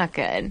 it's not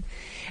good.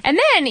 And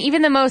then,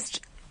 even the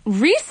most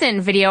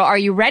recent video, Are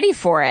You Ready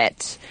For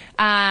It?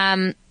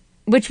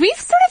 Which we've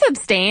sort of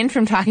abstained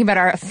from talking about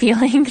our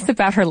feelings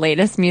about her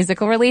latest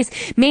musical release,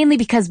 mainly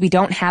because we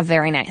don't have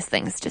very nice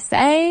things to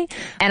say.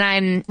 And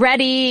I'm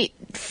ready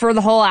for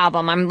the whole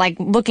album. I'm like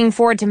looking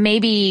forward to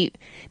maybe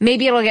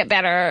it'll get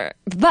better.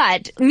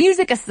 But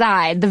music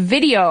aside, the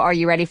video Are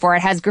You Ready For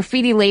It has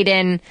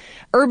graffiti-laden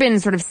urban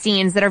sort of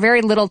scenes that are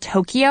very Little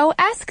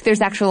Tokyo-esque.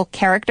 There's actual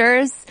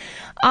characters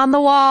on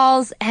the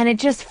walls, and it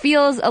just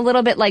feels a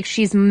little bit like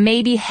she's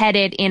maybe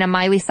headed in a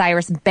Miley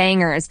Cyrus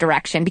Bangers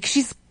direction, because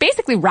she's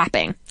basically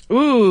rapping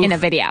in a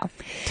video.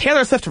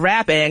 Taylor Swift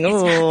rapping.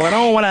 Ooh, I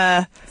don't want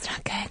to. It's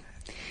not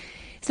good.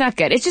 It's not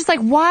good. It's just like,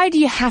 why do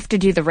you have to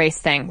do the race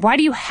thing? Why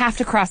do you have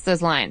to cross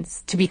those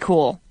lines to be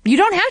cool? You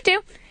don't have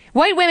to.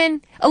 White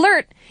women,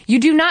 alert. You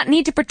do not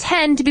need to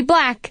pretend to be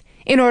black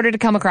in order to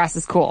come across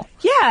as cool.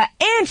 Yeah,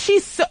 and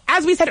she's so,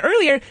 as we said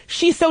earlier,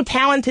 she's so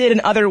talented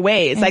in other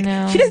ways. Like,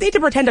 she doesn't need to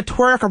pretend to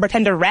twerk or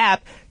pretend to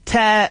rap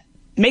to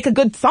make a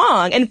good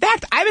song. In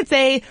fact, I would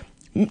say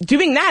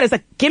doing that is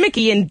like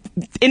gimmicky and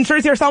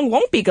ensures your song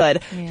won't be good.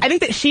 Yeah. I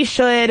think that she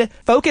should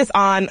focus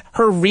on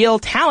her real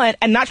talent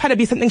and not try to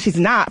be something she's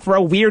not for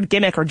a weird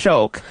gimmick or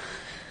joke.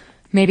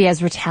 Maybe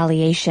as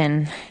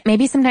retaliation.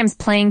 Maybe sometimes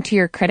playing to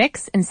your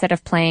critics instead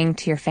of playing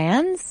to your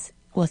fans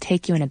will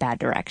take you in a bad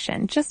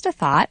direction. Just a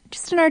thought.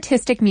 Just an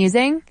artistic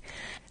musing.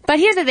 But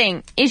here's the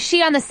thing. Is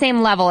she on the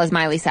same level as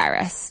Miley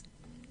Cyrus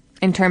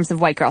in terms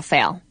of white girl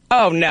fail?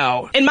 Oh,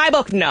 no. In my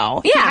book,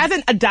 no. Yeah. She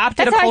hasn't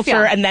adopted a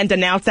culture and then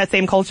denounced that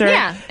same culture.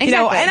 Yeah, exactly. You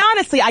know, and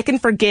honestly, I can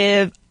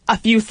forgive a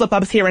few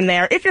slip-ups here and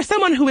there. If you're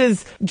someone who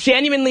is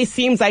genuinely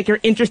seems like you're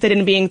interested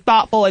in being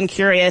thoughtful and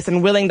curious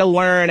and willing to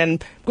learn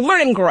and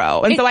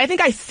grow. And so I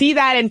think I see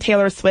that in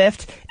Taylor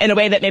Swift in a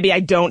way that maybe I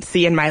don't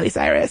see in Miley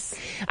Cyrus.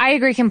 I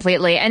agree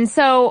completely. And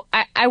so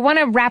I want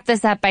to wrap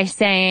this up by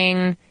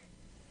saying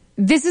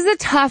this is a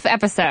tough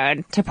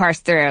episode to parse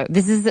through.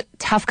 This is a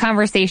tough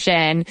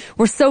conversation.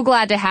 We're so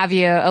glad to have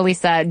you,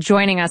 Elisa,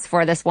 joining us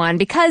for this one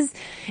because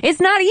it's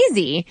not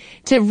easy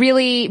to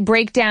really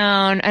break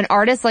down an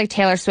artist like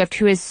Taylor Swift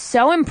who is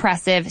so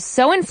impressive,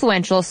 so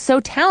influential,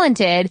 so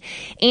talented,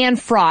 and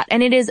fraught.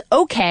 And it is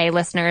okay,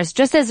 listeners,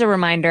 just as a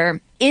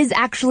reminder, is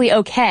actually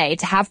okay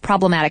to have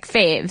problematic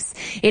faves.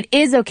 It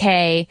is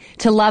okay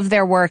to love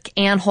their work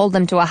and hold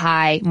them to a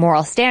high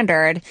moral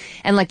standard.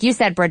 And like you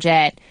said,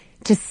 Bridget,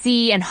 to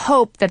see and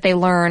hope that they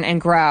learn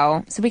and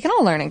grow so we can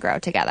all learn and grow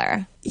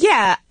together.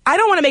 Yeah, I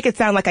don't want to make it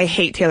sound like I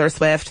hate Taylor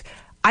Swift.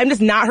 I'm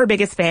just not her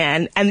biggest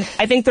fan. And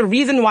I think the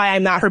reason why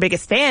I'm not her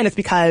biggest fan is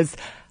because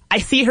I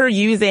see her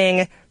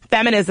using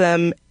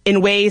feminism in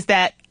ways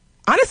that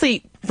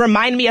honestly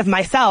remind me of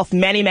myself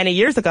many, many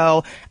years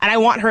ago. And I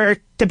want her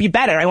to be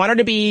better. I want her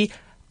to be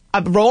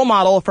a role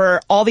model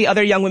for all the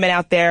other young women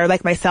out there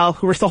like myself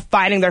who are still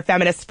finding their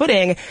feminist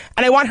footing.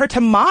 And I want her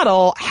to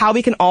model how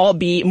we can all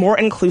be more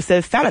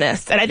inclusive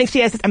feminists. And I think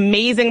she has this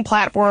amazing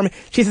platform.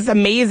 She's this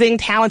amazing,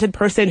 talented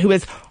person who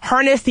has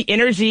harnessed the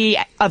energy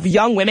of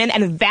young women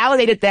and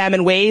validated them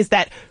in ways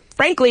that,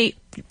 frankly,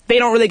 they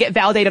don't really get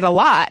validated a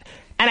lot.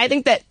 And I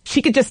think that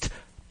she could just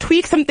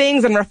tweak some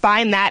things and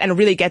refine that and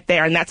really get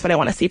there, and that's what I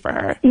want to see for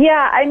her. Yeah,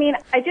 I mean,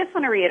 I just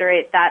want to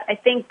reiterate that I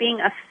think being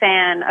a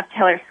fan of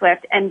Taylor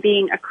Swift and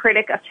being a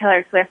critic of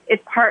Taylor Swift is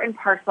part and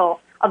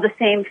parcel of the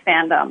same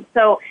fandom.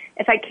 So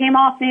if I came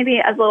off maybe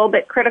as a little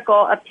bit critical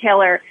of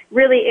Taylor,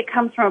 really it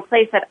comes from a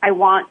place that I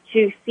want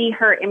to see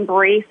her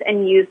embrace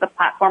and use the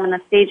platform and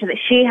the stage that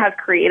she has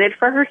created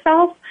for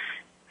herself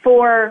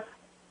for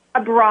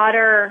a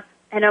broader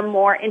and a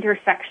more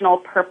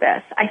intersectional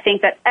purpose. I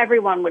think that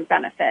everyone would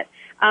benefit.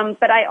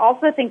 But I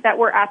also think that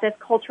we're at this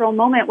cultural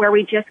moment where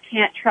we just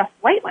can't trust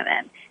white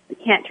women. We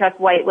can't trust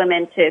white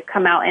women to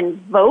come out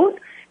and vote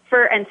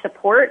for and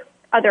support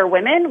other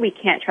women. We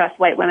can't trust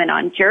white women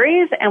on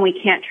juries, and we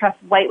can't trust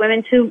white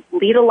women to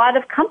lead a lot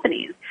of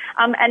companies.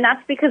 And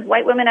that's because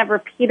white women have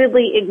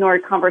repeatedly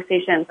ignored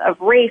conversations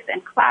of race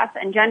and class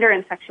and gender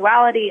and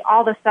sexuality,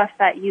 all the stuff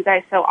that you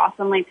guys so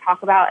awesomely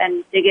talk about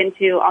and dig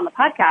into on the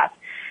podcast.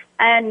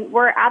 And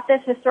we're at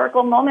this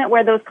historical moment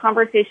where those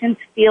conversations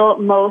feel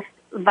most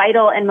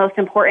vital and most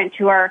important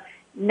to our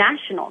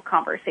national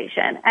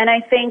conversation. And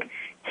I think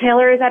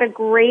Taylor is at a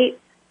great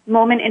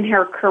moment in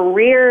her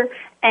career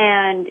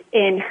and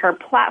in her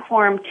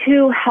platform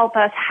to help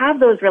us have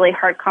those really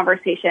hard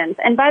conversations.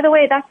 And by the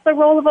way, that's the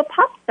role of a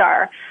pop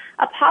star.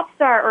 A pop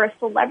star or a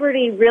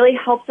celebrity really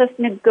helps us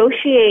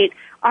negotiate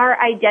our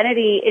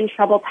identity in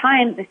troubled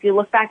times. If you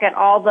look back at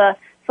all the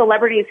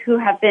celebrities who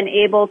have been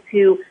able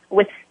to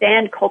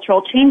withstand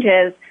cultural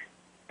changes,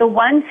 the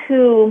ones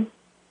who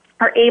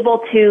are able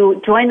to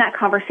join that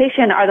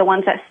conversation are the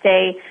ones that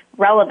stay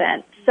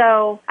relevant.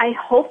 So I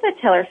hope that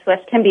Taylor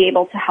Swift can be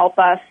able to help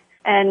us.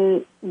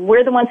 And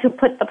we're the ones who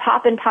put the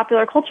pop in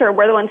popular culture.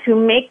 We're the ones who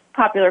make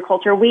popular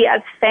culture. We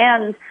as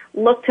fans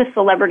look to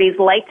celebrities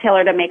like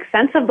Taylor to make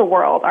sense of the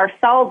world,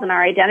 ourselves and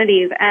our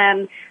identities.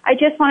 And I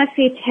just want to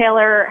see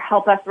Taylor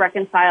help us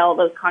reconcile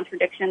those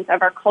contradictions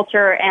of our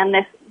culture and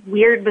this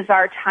weird,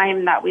 bizarre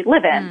time that we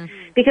live in,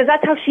 because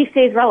that's how she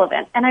stays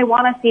relevant. And I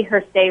want to see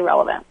her stay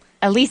relevant.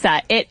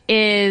 Elisa, it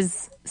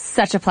is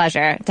such a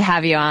pleasure to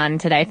have you on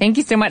today. Thank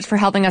you so much for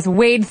helping us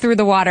wade through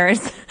the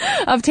waters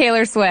of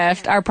Taylor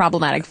Swift, our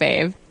problematic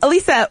fave.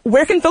 Elisa,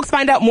 where can folks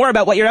find out more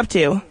about what you're up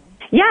to?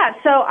 Yeah,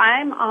 so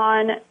I'm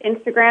on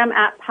Instagram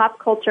at Pop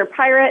Culture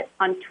Pirate.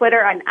 On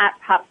Twitter, I'm at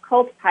Pop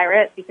Cult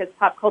Pirate because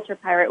Pop Culture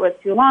Pirate was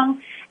too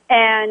long.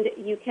 And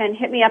you can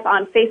hit me up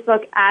on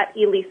Facebook at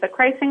Elisa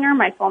Kreisinger,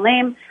 my full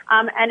name.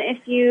 And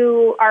if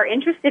you are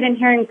interested in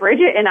hearing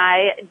Bridget and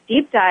I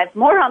deep dive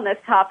more on this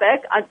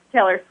topic on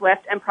Taylor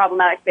Swift and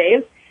problematic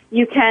faves,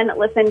 you can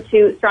listen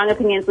to Strong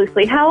Opinions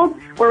Loosely Held,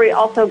 where we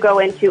also go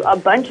into a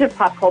bunch of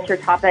pop culture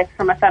topics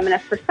from a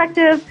feminist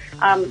perspective,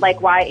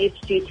 like why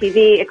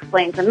HGTV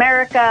explains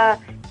America,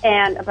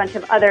 and a bunch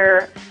of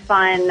other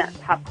fun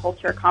pop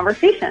culture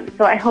conversations.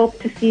 So I hope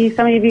to see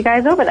some of you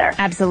guys over there.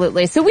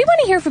 Absolutely. So we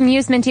want to hear from you,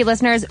 Sminty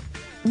listeners.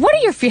 what are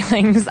your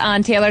feelings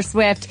on Taylor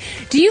Swift?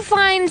 Do you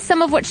find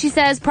some of what she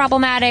says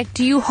problematic?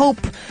 Do you hope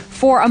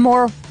for a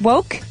more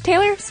woke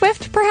Taylor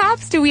Swift,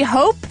 perhaps? Do we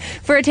hope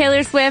for a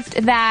Taylor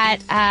Swift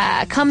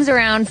that comes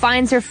around,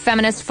 finds her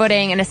feminist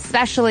footing, and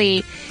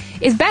especially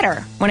is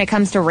better when it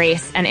comes to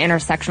race and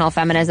intersectional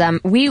feminism?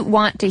 We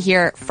want to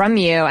hear from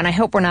you, and I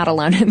hope we're not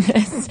alone in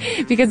this,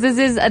 because this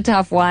is a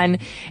tough one,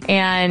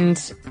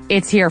 and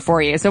it's here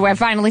for you. So I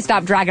finally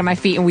stopped dragging my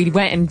feet, and we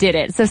went and did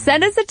it. So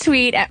send us a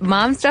tweet at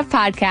Mom Stuff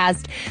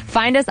Podcast.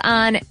 Find us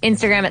on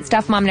Instagram at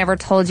Stuff Mom Never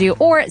Told You,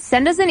 or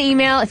send us an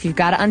email if you've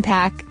got to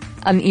unpack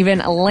an even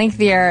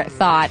lengthier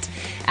thought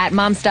at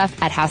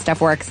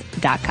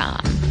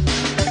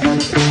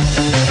momstuff@howstuffworks.com.